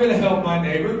up. I'm going to help my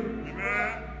neighbor.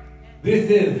 This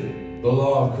is the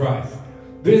law of Christ.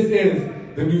 This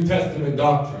is the New Testament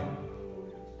doctrine.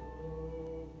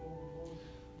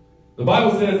 The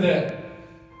Bible says that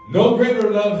no greater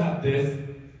love hath this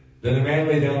than a man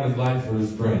lay down his life for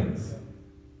his friends.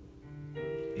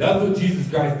 That's what Jesus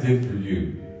Christ did for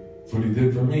you. That's what he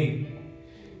did for me.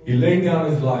 He laid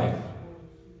down his life.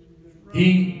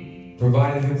 He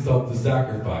provided himself the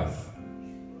sacrifice.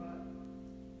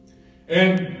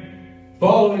 And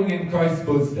following in Christ's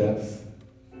footsteps,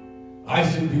 I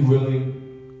should be willing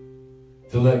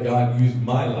to let God use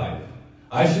my life.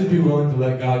 I should be willing to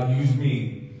let God use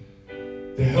me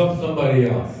to help somebody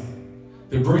else,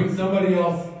 to bring somebody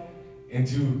else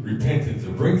into repentance, to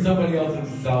bring somebody else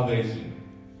into salvation.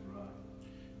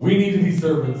 We need to be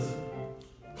servants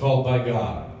called by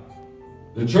God.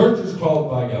 The church is called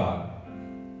by God.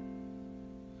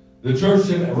 The church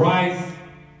should rise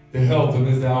to help in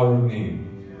this hour of need.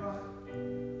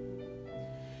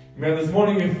 Man, this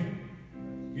morning,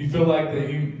 if you feel like that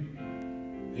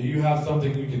you have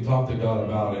something you can talk to God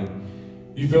about, and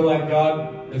you feel like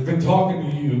God has been talking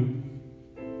to you,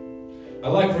 I'd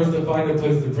like for us to find a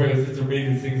place to pray as Sister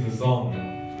Megan sings the song.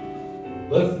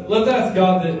 Let's ask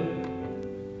God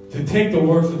to take the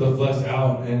works of the flesh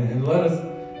out and let us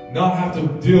not have to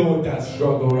deal with that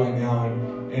struggle right now,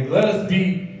 and let us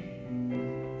be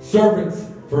servants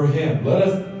for Him. Let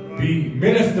us be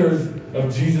ministers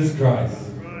of Jesus Christ.